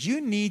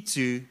you need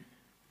to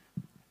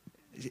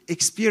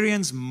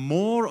experience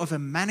more of a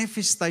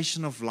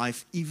manifestation of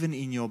life even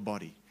in your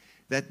body.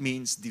 That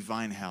means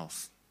divine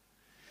health.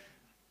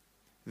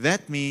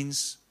 That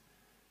means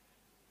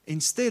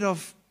instead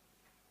of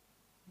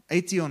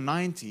 80 or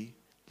 90,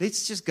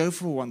 let's just go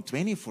for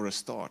 120 for a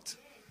start.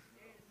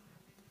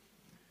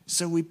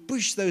 So we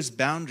push those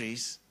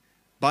boundaries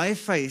by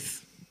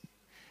faith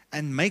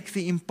and make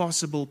the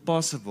impossible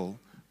possible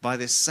by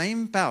the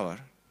same power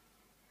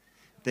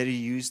that He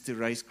used to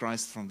raise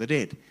Christ from the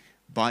dead,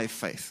 by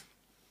faith.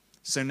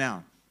 So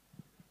now,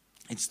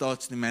 it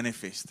starts to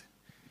manifest.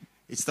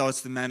 It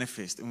starts to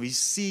manifest. And we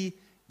see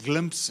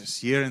glimpses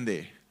here and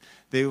there.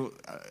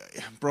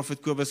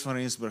 Prophet Kobus van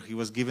Rensburg, he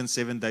was given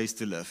 7 days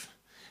to live.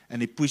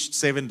 And he pushed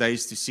 7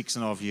 days to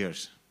 6.5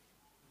 years.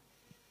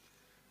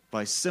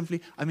 By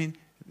simply,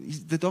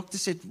 the doctor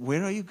said,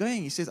 "Where are you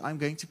going?" He said, "I'm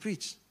going to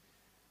preach."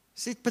 He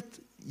said, "But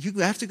you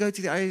have to go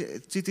to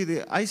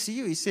the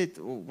ICU. He said,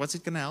 "What's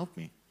it going to help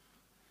me?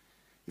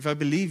 If I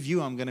believe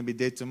you, I'm going to be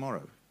dead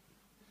tomorrow."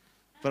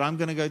 but I'm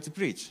going to go to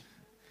preach.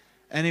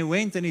 And he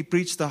went and he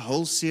preached a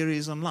whole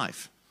series on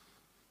life,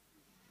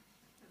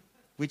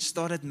 which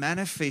started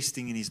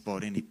manifesting in his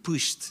body, and he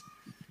pushed.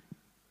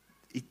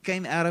 It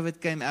came out of it,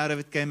 came out of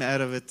it, came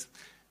out of it.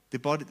 The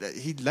body,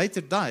 he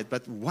later died,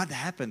 but what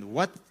happened?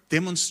 What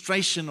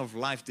demonstration of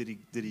life did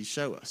he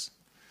show us?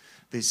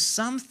 There's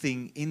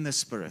something in the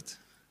Spirit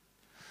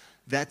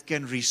that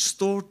can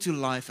restore to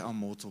life our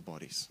mortal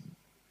bodies.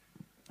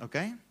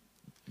 Okay?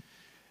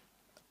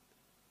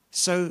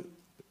 So,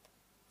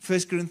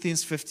 1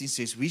 Corinthians 15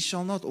 says, we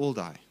shall not all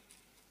die,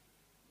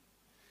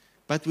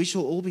 but we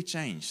shall all be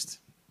changed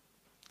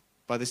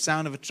by the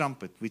sound of a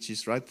trumpet, which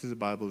is right through the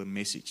Bible a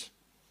message.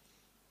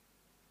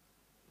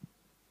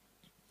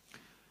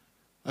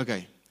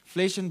 Okay,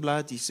 flesh and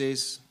blood, he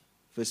says,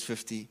 verse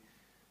 50,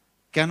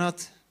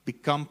 cannot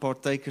become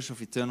partakers of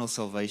eternal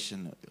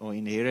salvation or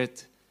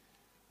inherit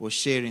or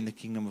share in the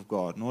kingdom of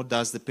God, nor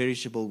does the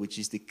perishable, which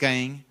is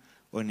decaying,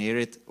 or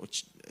inherit or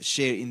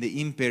share in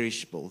the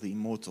imperishable, the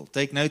immortal.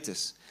 Take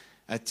notice.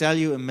 I tell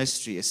you a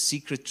mystery, a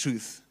secret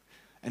truth,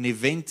 an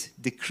event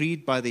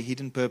decreed by the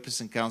hidden purpose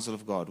and counsel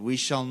of God. We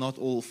shall not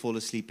all fall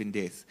asleep in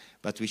death,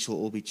 but we shall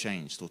all be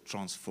changed or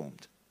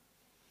transformed.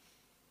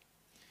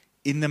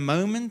 In a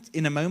moment,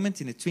 in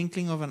the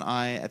twinkling of an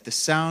eye, at the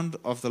sound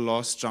of the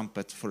last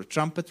trumpet, for a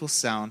trumpet will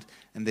sound,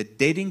 and the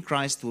dead in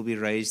Christ will be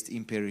raised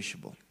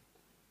imperishable.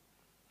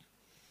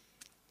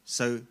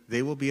 So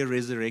there will be a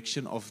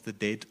resurrection of the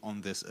dead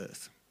on this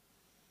earth.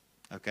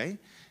 Okay?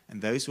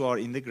 And those who are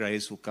in the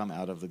graves will come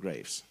out of the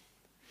graves.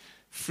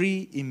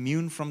 Free,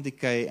 immune from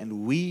decay,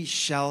 and we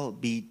shall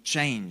be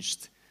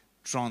changed,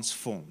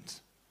 transformed.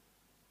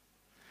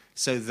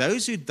 So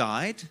those who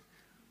died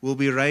will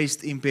be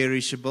raised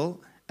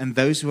imperishable, and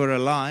those who are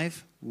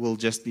alive will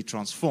just be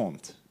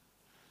transformed.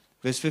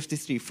 Verse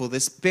 53, for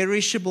this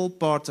perishable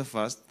part of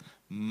us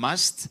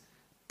must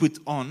put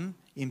on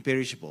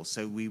imperishable,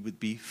 so we would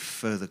be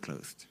further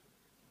clothed.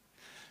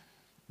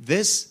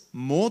 This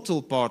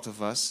mortal part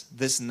of us,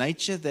 this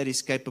nature that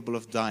is capable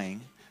of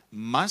dying,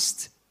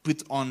 must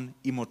put on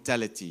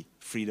immortality,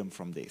 freedom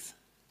from death.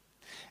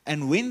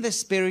 And when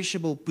this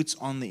perishable puts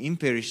on the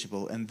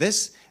imperishable, and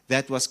this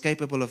that was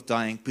capable of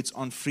dying puts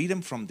on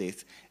freedom from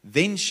death,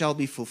 then shall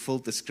be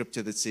fulfilled the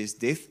scripture that says,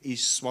 death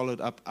is swallowed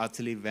up,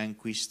 utterly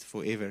vanquished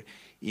forever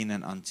in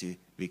and unto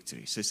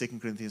victory. So 2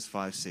 Corinthians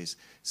 5 says,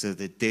 so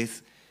that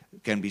death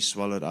can be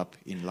swallowed up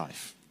in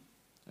life.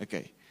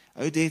 Okay.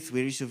 O death,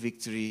 where is your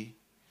victory?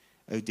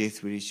 O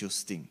death, where is your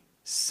sting?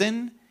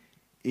 Sin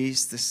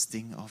is the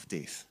sting of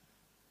death.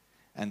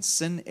 And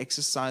sin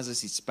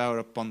exercises its power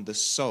upon the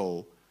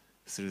soul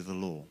through the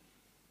law.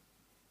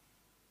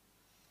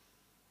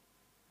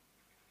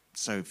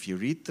 So if you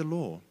read the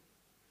law,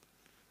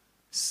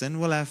 sin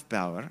will have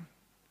power,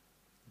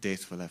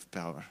 death will have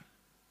power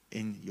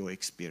in your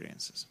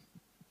experiences.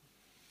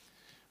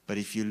 But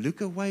if you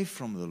look away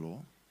from the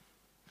law,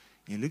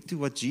 you look to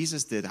what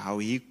Jesus did, how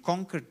he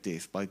conquered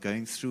death by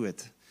going through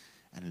it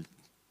and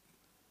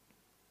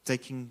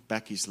taking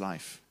back his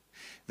life.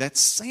 That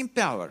same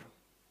power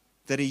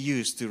that he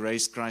used to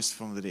raise Christ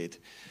from the dead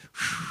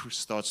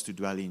starts to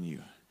dwell in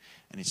you.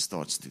 And it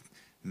starts to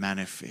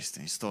manifest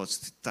and it starts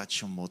to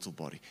touch your mortal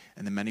body.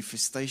 And the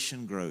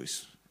manifestation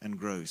grows and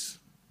grows.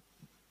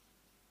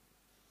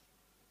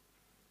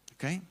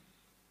 Okay?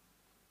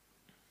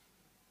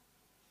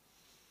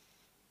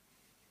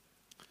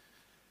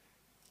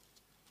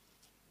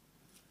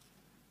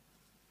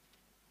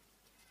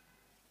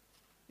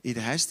 It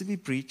has to be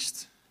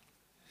preached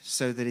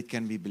so that it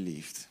can be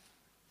believed.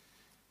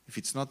 If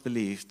it's not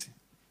believed,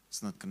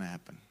 it's not going to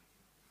happen.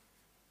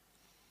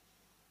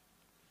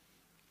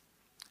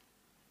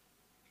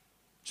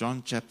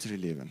 John chapter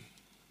 11,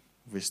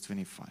 verse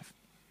 25.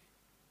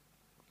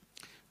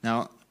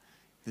 Now,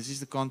 this is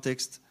the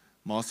context.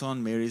 Martha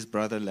and Mary's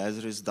brother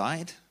Lazarus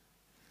died,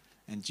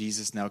 and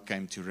Jesus now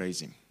came to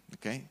raise him.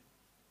 Okay?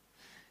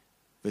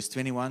 Verse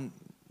 21,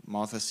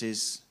 Martha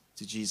says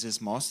to Jesus,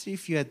 Master,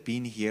 if you had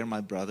been here,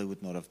 my brother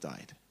would not have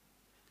died.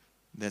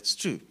 That's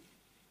true.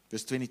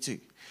 Verse 22,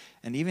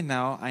 and even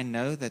now I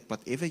know that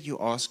whatever you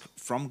ask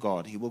from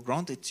God, he will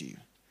grant it to you.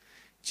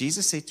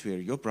 Jesus said to her,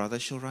 your brother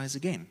shall rise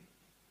again.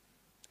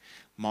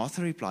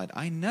 Martha replied,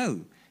 I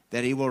know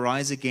that he will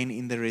rise again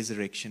in the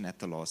resurrection at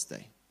the last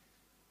day.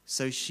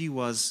 So she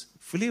was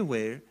fully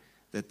aware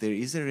that there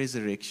is a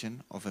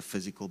resurrection of a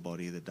physical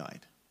body that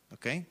died.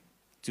 Okay?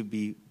 To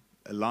be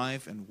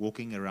alive and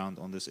walking around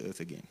on this earth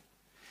again.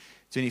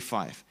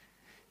 25.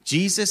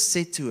 Jesus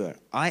said to her,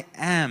 I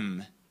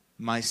am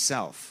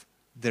myself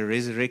the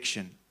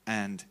resurrection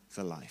and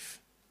the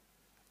life.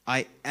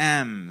 I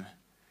am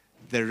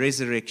the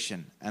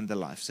resurrection and the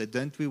life. So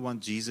don't we want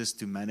Jesus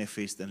to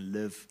manifest and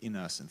live in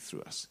us and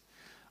through us?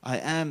 I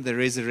am the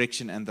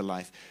resurrection and the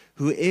life.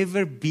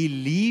 Whoever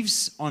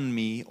believes on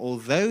me,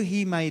 although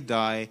he may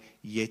die,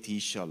 yet he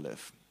shall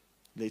live.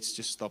 Let's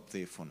just stop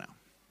there for now.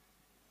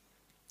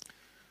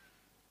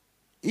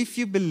 If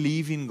you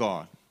believe in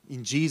God,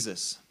 in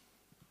Jesus,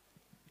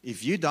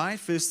 if you die, 1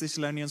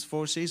 Thessalonians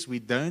 4 says, we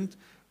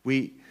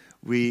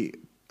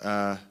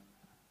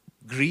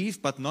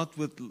grieve, but not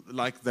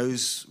like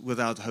those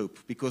without hope,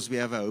 because we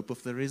have a hope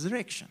of the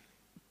resurrection.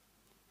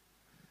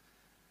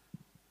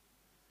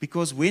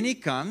 Because when he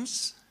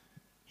comes,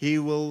 he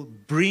will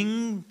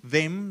bring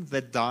them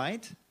that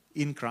died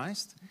in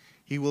Christ,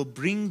 he will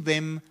bring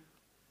them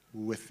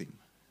with him.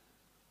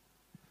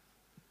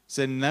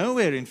 So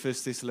nowhere in 1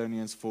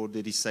 Thessalonians 4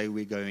 did he say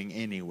we're going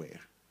anywhere.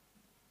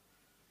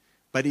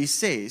 But he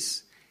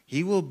says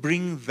he will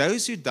bring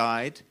those who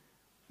died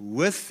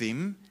with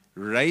him,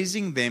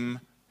 raising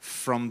them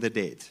from the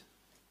dead.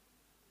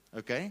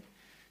 Okay?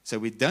 So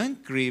we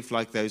don't grieve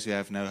like those who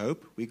have no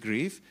hope. We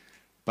grieve,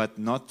 but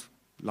not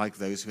like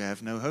those who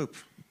have no hope.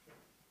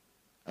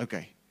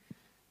 Okay.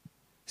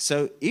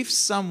 So if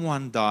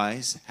someone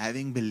dies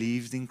having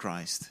believed in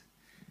Christ,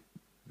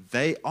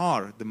 they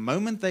are, the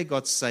moment they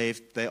got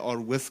saved, they are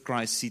with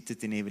Christ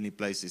seated in heavenly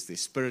places. Their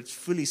spirit's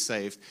fully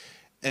saved,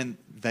 and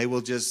they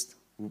will just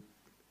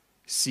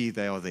see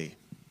they are there.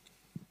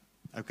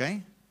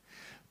 Okay?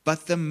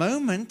 But the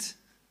moment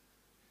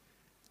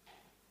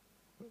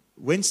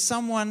when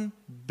someone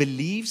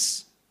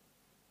believes,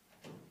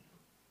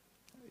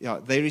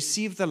 they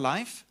receive the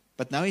life,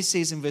 but now he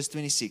says in verse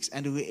 26,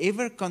 and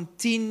whoever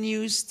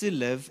continues to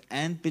live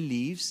and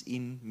believes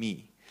in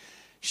me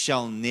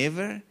shall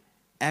never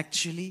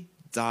actually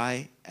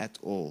die at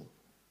all.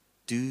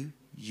 Do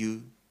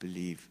you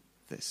believe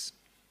this?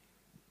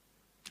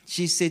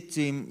 She said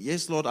to him,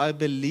 yes, Lord, I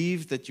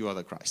believe that you are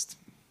the Christ,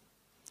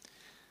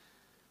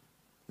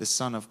 the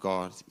Son of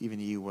God, even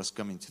he who was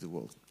coming to the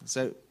world.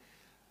 So,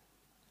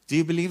 do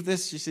you believe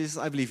this? She says,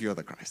 I believe you are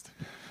the Christ.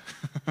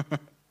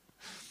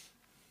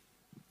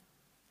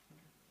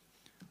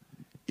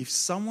 If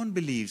someone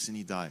believes and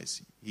he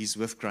dies, he's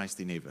with Christ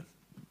in heaven.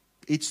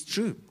 It's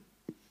true.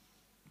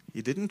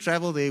 He didn't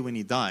travel there when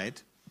he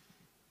died.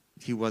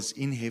 He was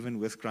in heaven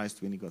with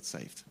Christ when he got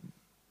saved.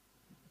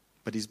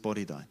 But his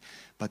body died.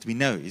 But we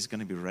know he's going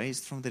to be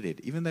raised from the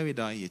dead. Even though he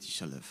died, yet he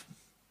shall live.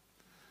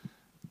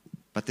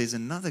 But there's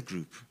another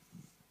group.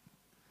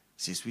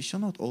 He says, we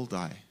shall not all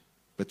die,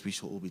 but we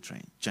shall all be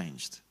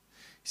changed.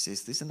 He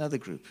says, there's another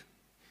group.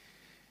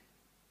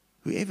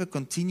 Whoever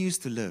continues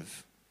to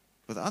live.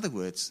 With other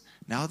words,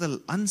 now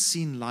the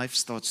unseen life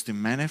starts to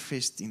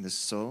manifest in the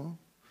soul.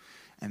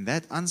 And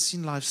that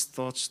unseen life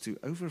starts to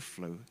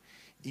overflow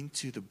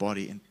into the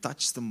body and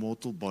touch the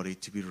mortal body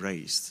to be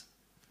raised,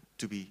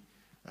 to be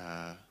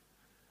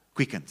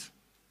quickened,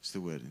 is the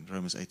word in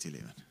Romans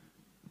 8:11.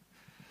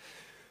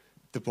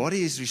 The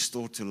body is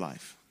restored to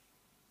life.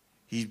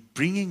 He's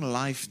bringing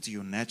life to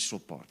your natural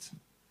part.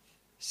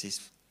 He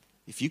says,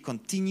 if you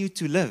continue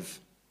to live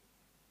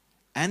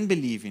and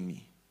believe in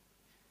me,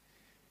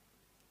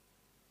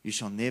 you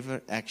shall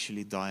never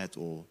actually die at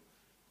all.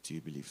 Do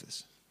you believe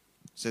this?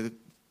 So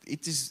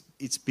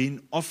it's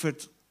been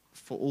offered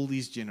for all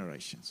these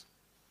generations.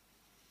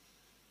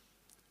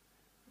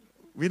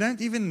 We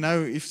don't even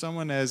know if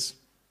someone has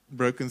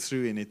broken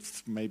through in it,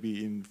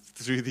 maybe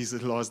through these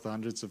last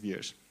hundreds of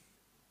years.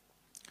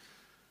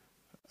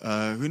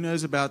 Who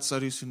knows about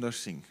Sadhu Sundar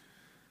Singh?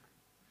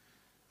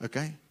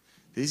 Okay?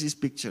 There's his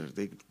picture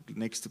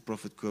next to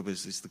Prophet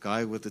Kobus. It's the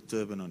guy with the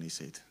turban on his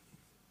head.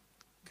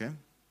 Okay?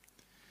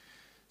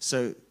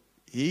 So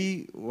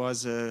he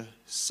was a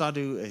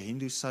sadhu, a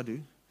Hindu sadhu,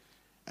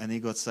 and he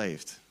got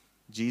saved.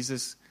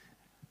 Jesus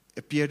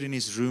appeared in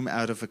his room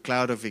out of a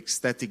cloud of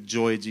ecstatic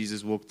joy.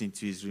 Jesus walked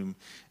into his room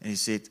and he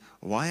said,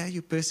 why are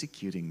you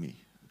persecuting me?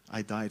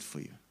 I died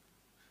for you.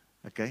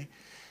 Okay?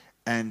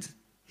 And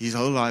his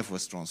whole life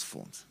was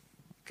transformed.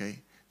 Okay?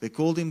 They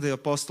called him the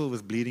apostle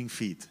with bleeding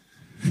feet.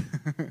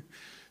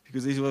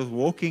 Because he was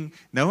walking,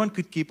 no one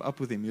could keep up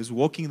with him. He was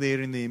walking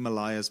there in the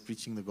Himalayas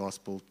preaching the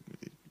gospel.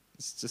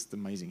 It's just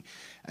amazing.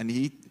 And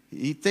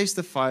he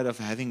testified of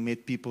having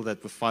met people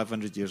that were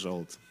 500 years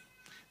old.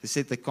 They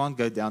said they can't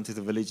go down to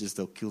the villages,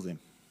 they'll kill them.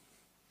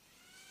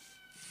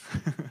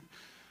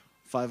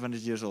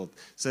 500 years old.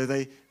 So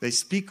they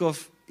speak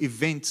of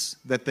events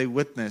that they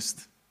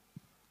witnessed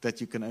that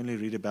you can only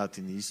read about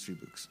in the history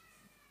books.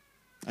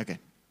 Okay.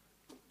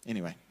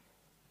 Anyway.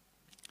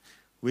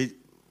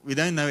 We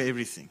don't know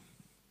everything.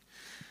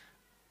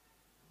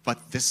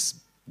 But this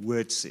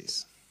word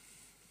says,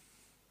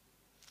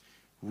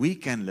 we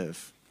can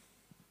live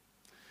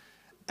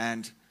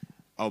and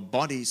our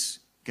bodies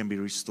can be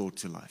restored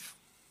to life.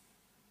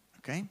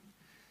 Okay?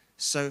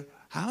 So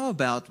how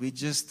about we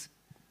just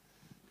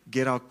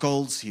get our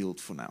colds healed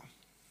for now?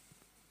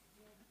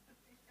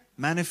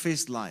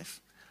 Manifest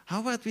life.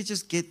 How about we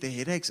just get the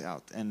headaches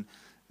out and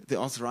the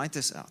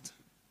arthritis out?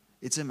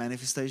 It's a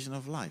manifestation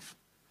of life.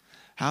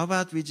 How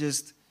about we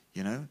just,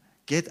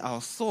 get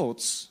our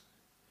thoughts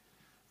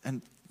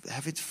and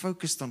have it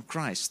focused on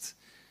Christ?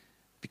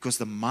 Because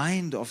the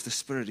mind of the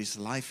Spirit is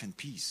life and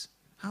peace.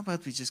 How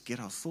about we just get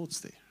our thoughts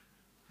there?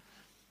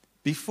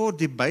 Before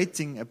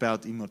debating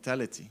about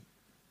immortality,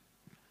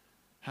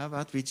 how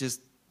about we just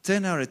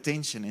turn our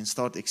attention and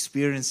start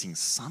experiencing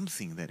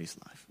something that is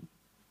life?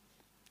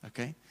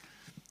 Okay?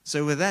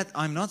 So with that,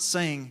 I'm not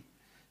saying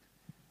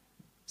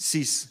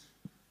cease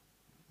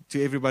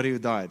to everybody who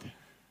died.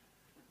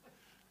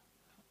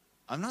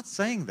 I'm not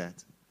saying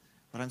that.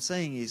 What I'm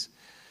saying is,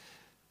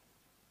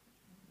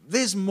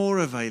 there's more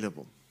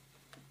available.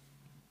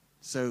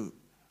 So,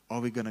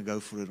 are we going to go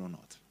for it or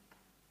not?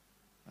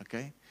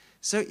 Okay?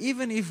 So,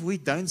 even if we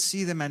don't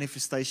see the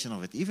manifestation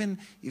of it, even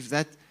if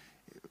that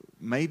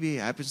maybe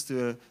happens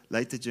to a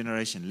later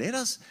generation, let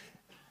us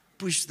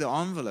push the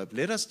envelope.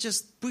 Let us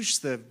just push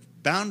the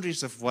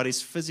boundaries of what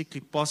is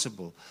physically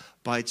possible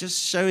by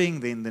just showing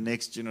them the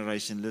next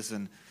generation,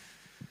 listen,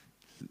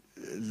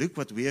 look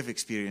what we have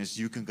experienced.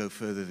 You can go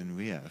further than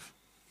we have.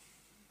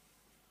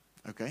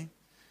 Okay?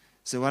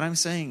 So what I'm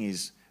saying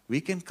is,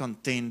 we can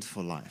contend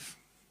for life.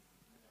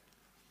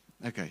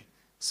 Okay,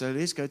 so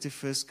let's go to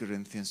 1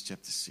 Corinthians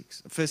chapter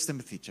 6. 1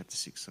 Timothy chapter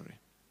 6, sorry.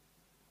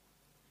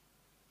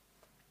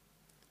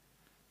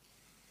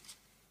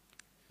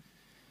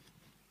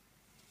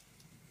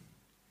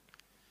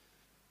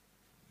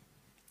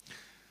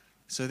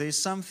 So there's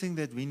something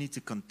that we need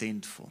to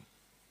contend for.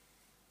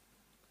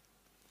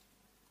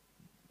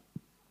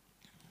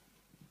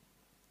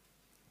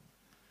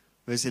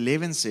 Verse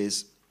 11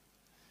 says,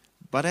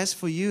 "But as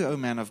for you, O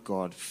man of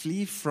God,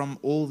 flee from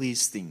all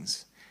these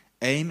things.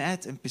 Aim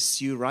at and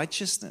pursue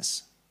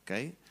righteousness."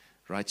 Okay?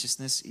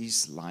 Righteousness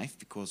is life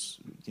because,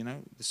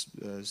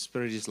 the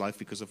Spirit is life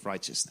because of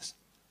righteousness.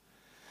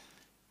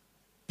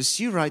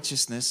 Pursue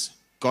righteousness,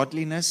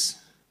 godliness,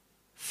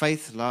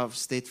 faith, love,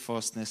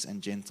 steadfastness,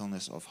 and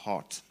gentleness of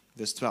heart.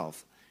 Verse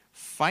 12.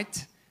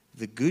 "Fight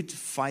the good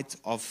fight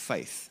of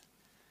faith.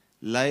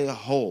 Lay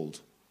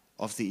hold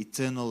of the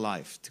eternal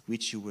life to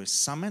which you were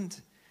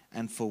summoned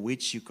and for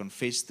which you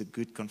confessed the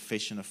good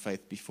confession of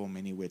faith before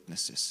many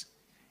witnesses,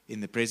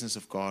 in the presence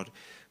of God,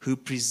 who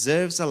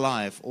preserves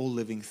alive all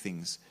living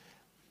things,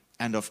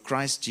 and of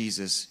Christ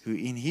Jesus, who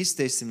in his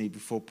testimony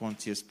before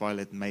Pontius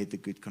Pilate made the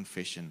good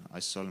confession. I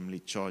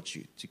solemnly charge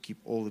you to keep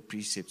all the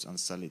precepts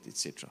unsullied,"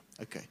 etc.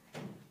 Okay.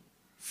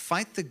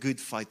 Fight the good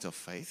fight of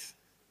faith.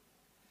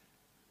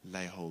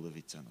 Lay hold of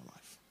eternal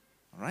life.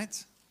 All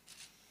right?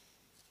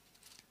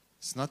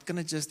 It's not going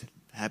to just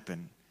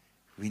happen.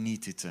 We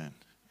need to turn.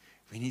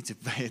 We need to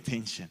pay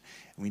attention.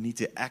 We need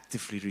to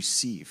actively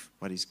receive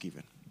what is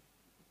given.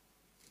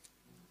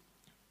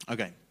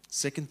 Okay,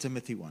 2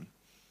 Timothy 1.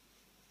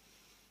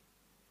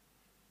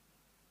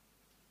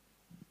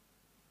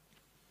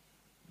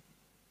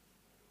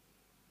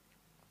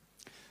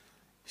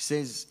 He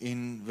says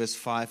in verse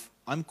 5,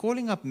 "I'm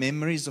calling up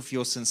memories of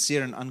your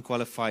sincere and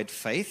unqualified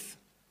faith."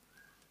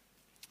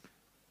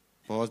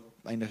 A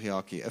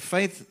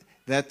faith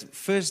that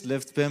first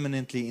lived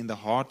permanently in the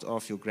heart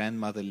of your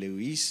grandmother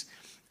Louise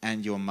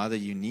and your mother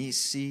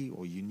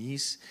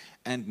Eunice,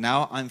 and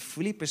now I'm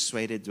fully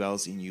persuaded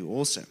dwells in you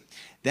also.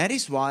 That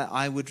is why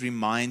I would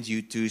remind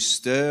you to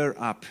stir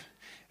up,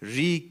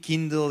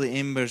 rekindle the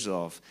embers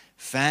of,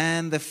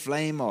 fan the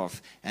flame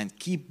of, and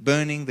keep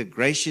burning the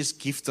gracious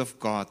gift of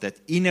God, that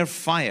inner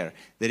fire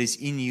that is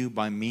in you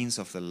by means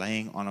of the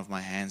laying on of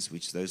my hands,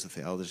 which those of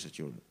the elders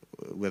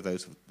were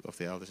those of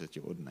the elders at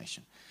your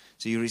ordination.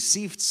 So you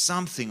received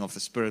something of the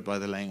Spirit by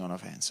the laying on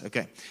of hands.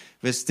 Okay,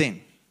 verse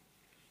 10.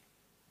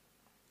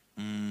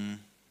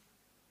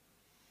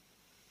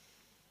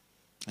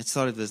 Let's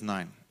start at verse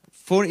 9.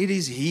 "For it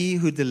is he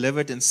who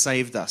delivered and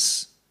saved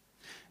us,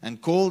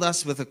 and called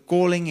us with a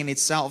calling in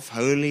itself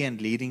holy and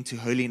leading to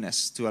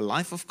holiness, to a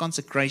life of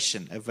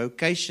consecration, a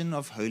vocation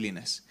of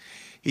holiness.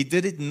 He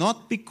did it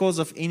not because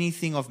of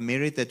anything of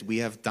merit that we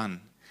have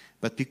done,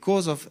 but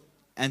because of,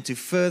 and to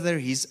further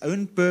his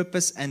own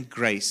purpose and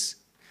grace,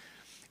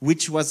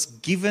 which was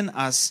given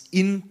us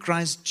in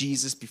Christ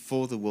Jesus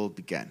before the world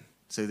began."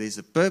 So there's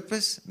a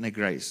purpose and a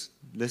grace.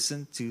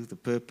 Listen to the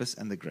purpose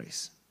and the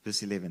grace.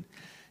 Verse 11.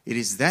 "It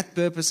is that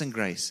purpose and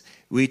grace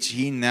which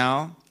he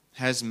now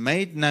has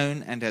made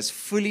known and has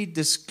fully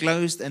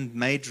disclosed and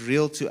made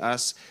real to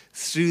us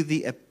through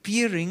the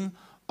appearing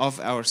of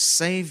our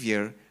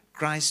Savior,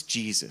 Christ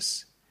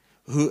Jesus,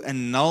 who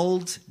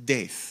annulled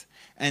death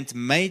and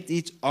made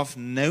it of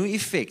no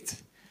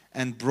effect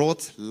and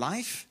brought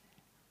life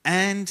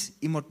and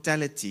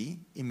immortality,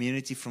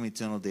 immunity from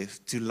eternal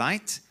death, to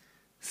light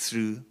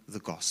through the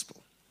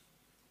gospel."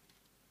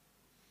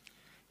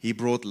 He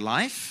brought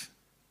life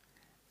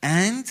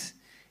and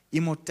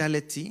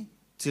immortality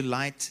to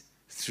light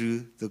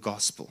through the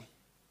gospel.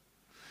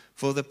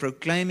 "For the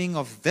proclaiming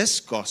of this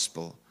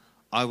gospel,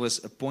 I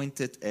was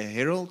appointed a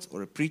herald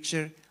or a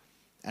preacher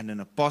and an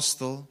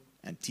apostle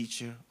and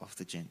teacher of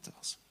the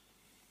Gentiles."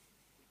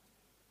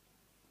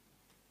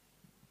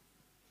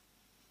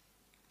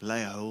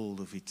 Lay hold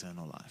of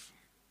eternal life.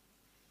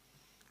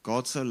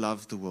 God so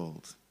loved the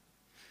world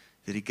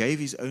that he gave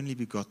his only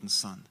begotten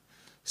Son,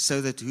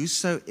 so that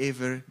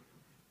whosoever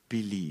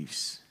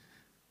believes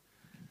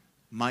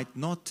might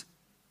not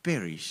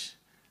perish,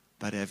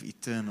 but have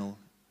eternal,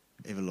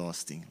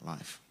 everlasting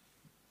life.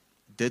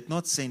 Did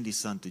not send his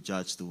Son to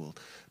judge the world,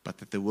 but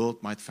that the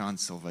world might find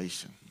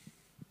salvation.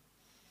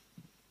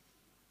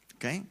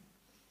 Okay?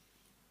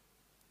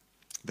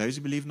 Those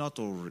who believe not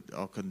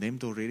are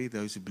condemned already.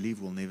 Those who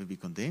believe will never be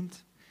condemned.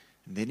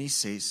 And then he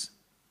says,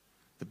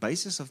 the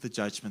basis of the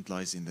judgment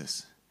lies in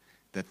this,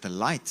 that the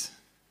light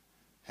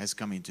has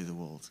come into the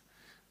world,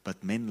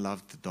 but men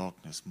loved the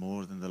darkness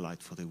more than the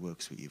light, for their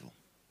works were evil.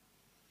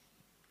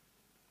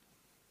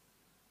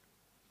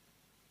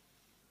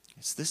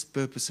 It's this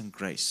purpose and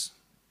grace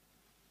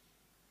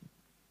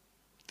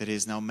that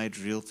is now made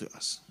real to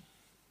us.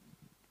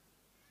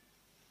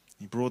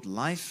 He brought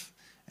life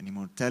and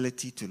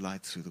immortality to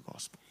light through the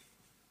gospel.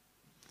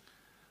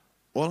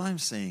 All I'm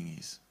saying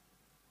is,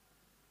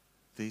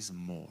 there's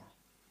more.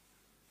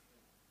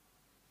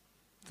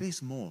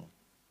 There's more.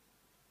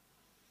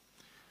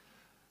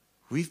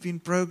 We've been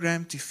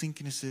programmed to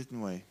think in a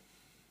certain way.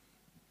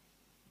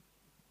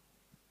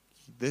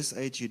 This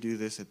age you do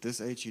this, at this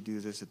age you do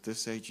this, at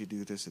this age you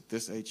do this, at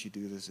this age you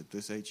do this, at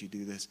this age you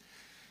do this.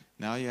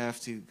 Now you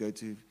have to go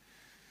to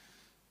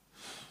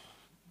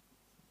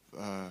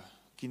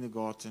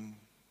kindergarten,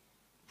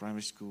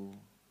 primary school,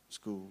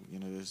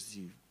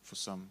 university for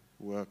some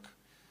work.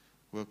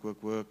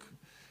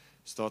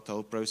 Start the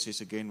whole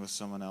process again with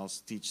someone else.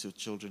 Teach your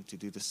children to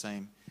do the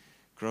same.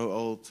 Grow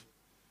old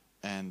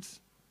and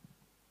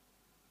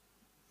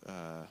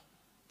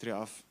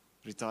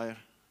retire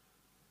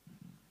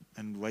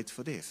and wait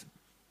for death.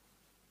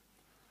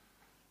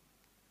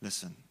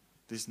 Listen,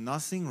 there's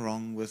nothing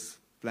wrong with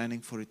planning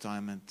for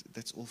retirement.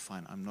 That's all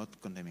fine. I'm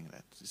not condemning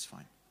that. It's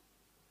fine.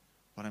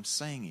 What I'm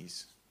saying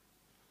is,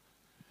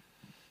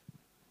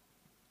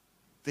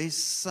 there's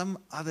some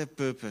other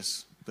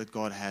purpose that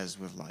God has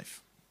with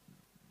life.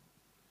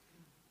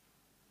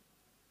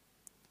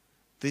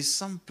 There's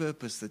some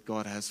purpose that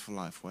God has for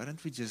life. Why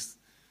don't we just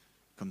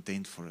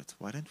contend for it?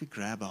 Why don't we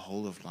grab a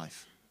hold of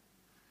life?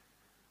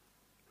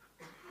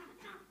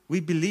 We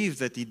believe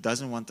that He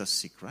doesn't want us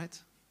sick, right?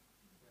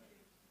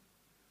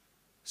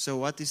 So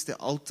what is the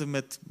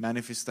ultimate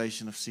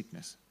manifestation of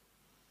sickness?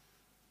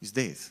 It's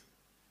death.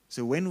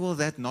 So when will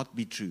that not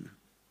be true?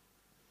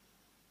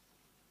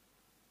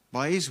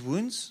 By His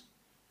wounds,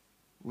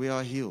 we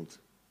are healed.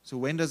 So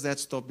when does that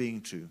stop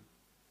being true?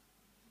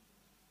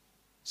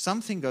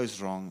 Something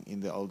goes wrong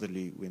in the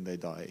elderly when they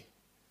die.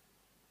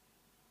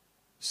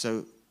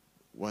 So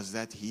was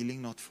that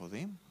healing not for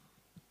them?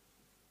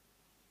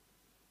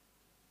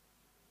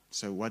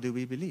 So what do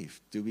we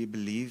believe? Do we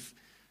believe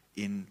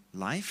in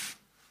life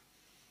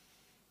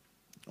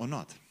or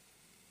not?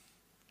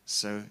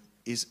 So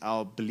is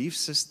our belief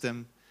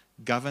system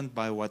governed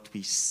by what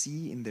we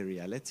see in the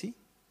reality?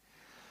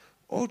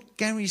 Or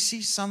can we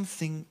see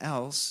something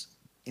else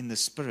in the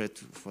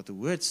Spirit, what the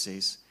Word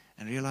says,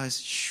 and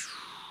realize,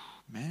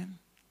 man,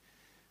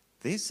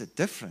 there's a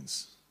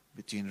difference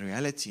between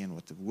reality and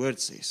what the Word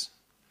says.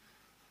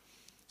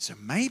 So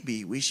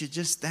maybe we should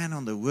just stand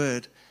on the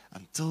Word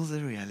until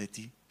the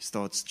reality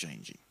starts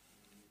changing.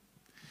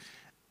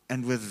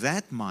 And with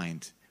that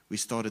mind, we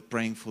started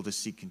praying for the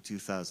sick in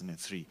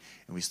 2003,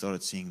 and we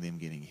started seeing them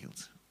getting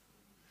healed.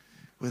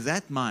 With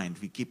that mind,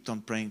 we kept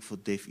on praying for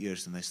deaf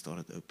ears, and they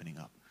started opening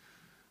up.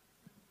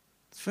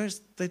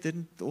 First, they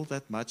didn't all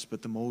that much,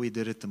 but the more we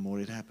did it, the more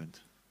it happened.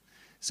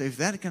 So if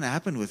that can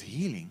happen with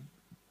healing,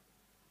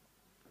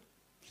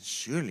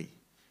 surely it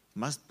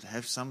must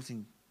have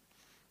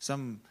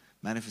some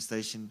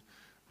manifestation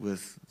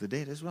with the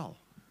dead as well.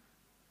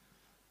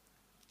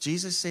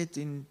 Jesus said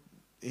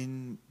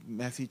in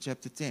Matthew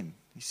chapter 10,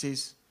 He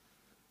says,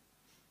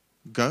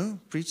 go,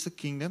 preach the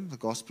kingdom, the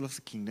gospel of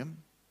the kingdom,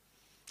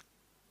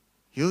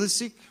 heal the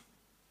sick,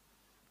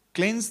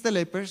 cleanse the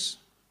lepers,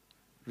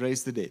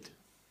 raise the dead.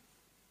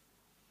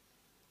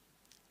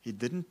 He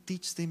didn't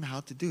teach them how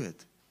to do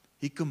it.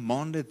 He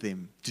commanded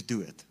them to do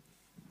it.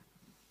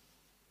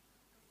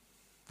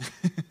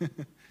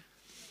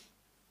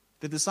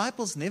 The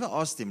disciples never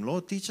asked Him,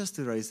 Lord, teach us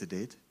to raise the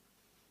dead.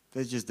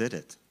 They just did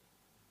it.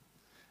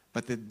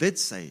 But they did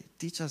say,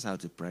 teach us how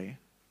to pray.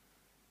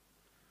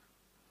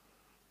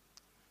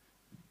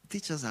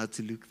 Teach us how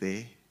to look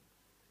there.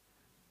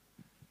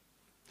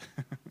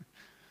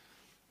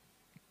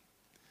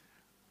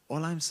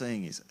 All I'm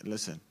saying is,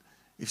 listen,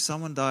 if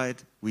someone died,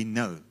 we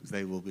know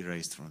they will be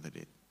raised from the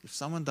dead. If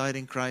someone died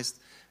in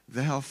Christ,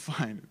 they are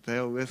fine. They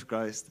are with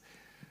Christ.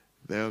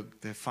 They're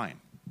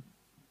fine.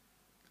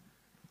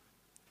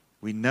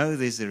 We know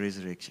there's a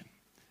resurrection.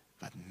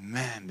 But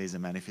man, there's a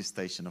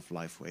manifestation of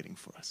life waiting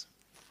for us.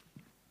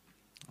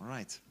 All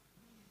right.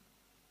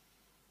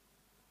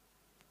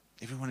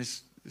 Everyone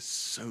is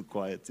so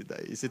quiet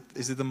today. Is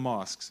it the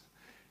masks?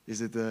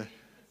 Is it the...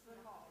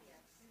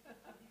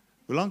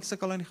 Hoe lank is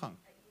ek al aan die gang?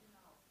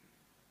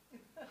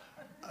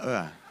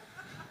 Oh,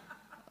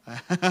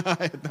 I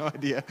had no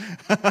idea.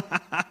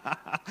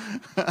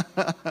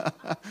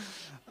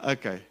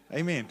 Okay.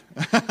 Amen.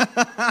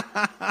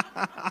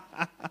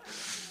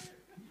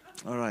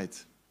 All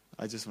right.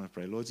 I just want to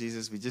pray. Lord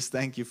Jesus, we just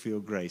thank You for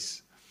Your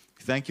grace.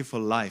 Thank You for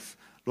life.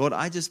 Lord,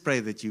 I just pray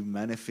that You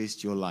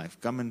manifest Your life.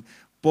 Come and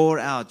pour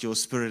out Your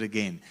Spirit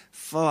again.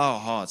 Fill our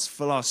hearts,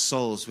 fill our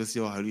souls with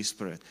Your Holy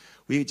Spirit.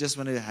 We just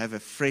want to have a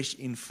fresh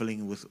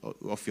infilling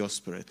of Your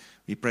Spirit.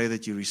 We pray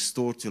that You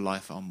restore to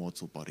life our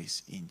mortal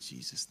bodies in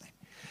Jesus' name.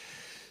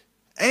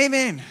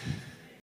 Amen.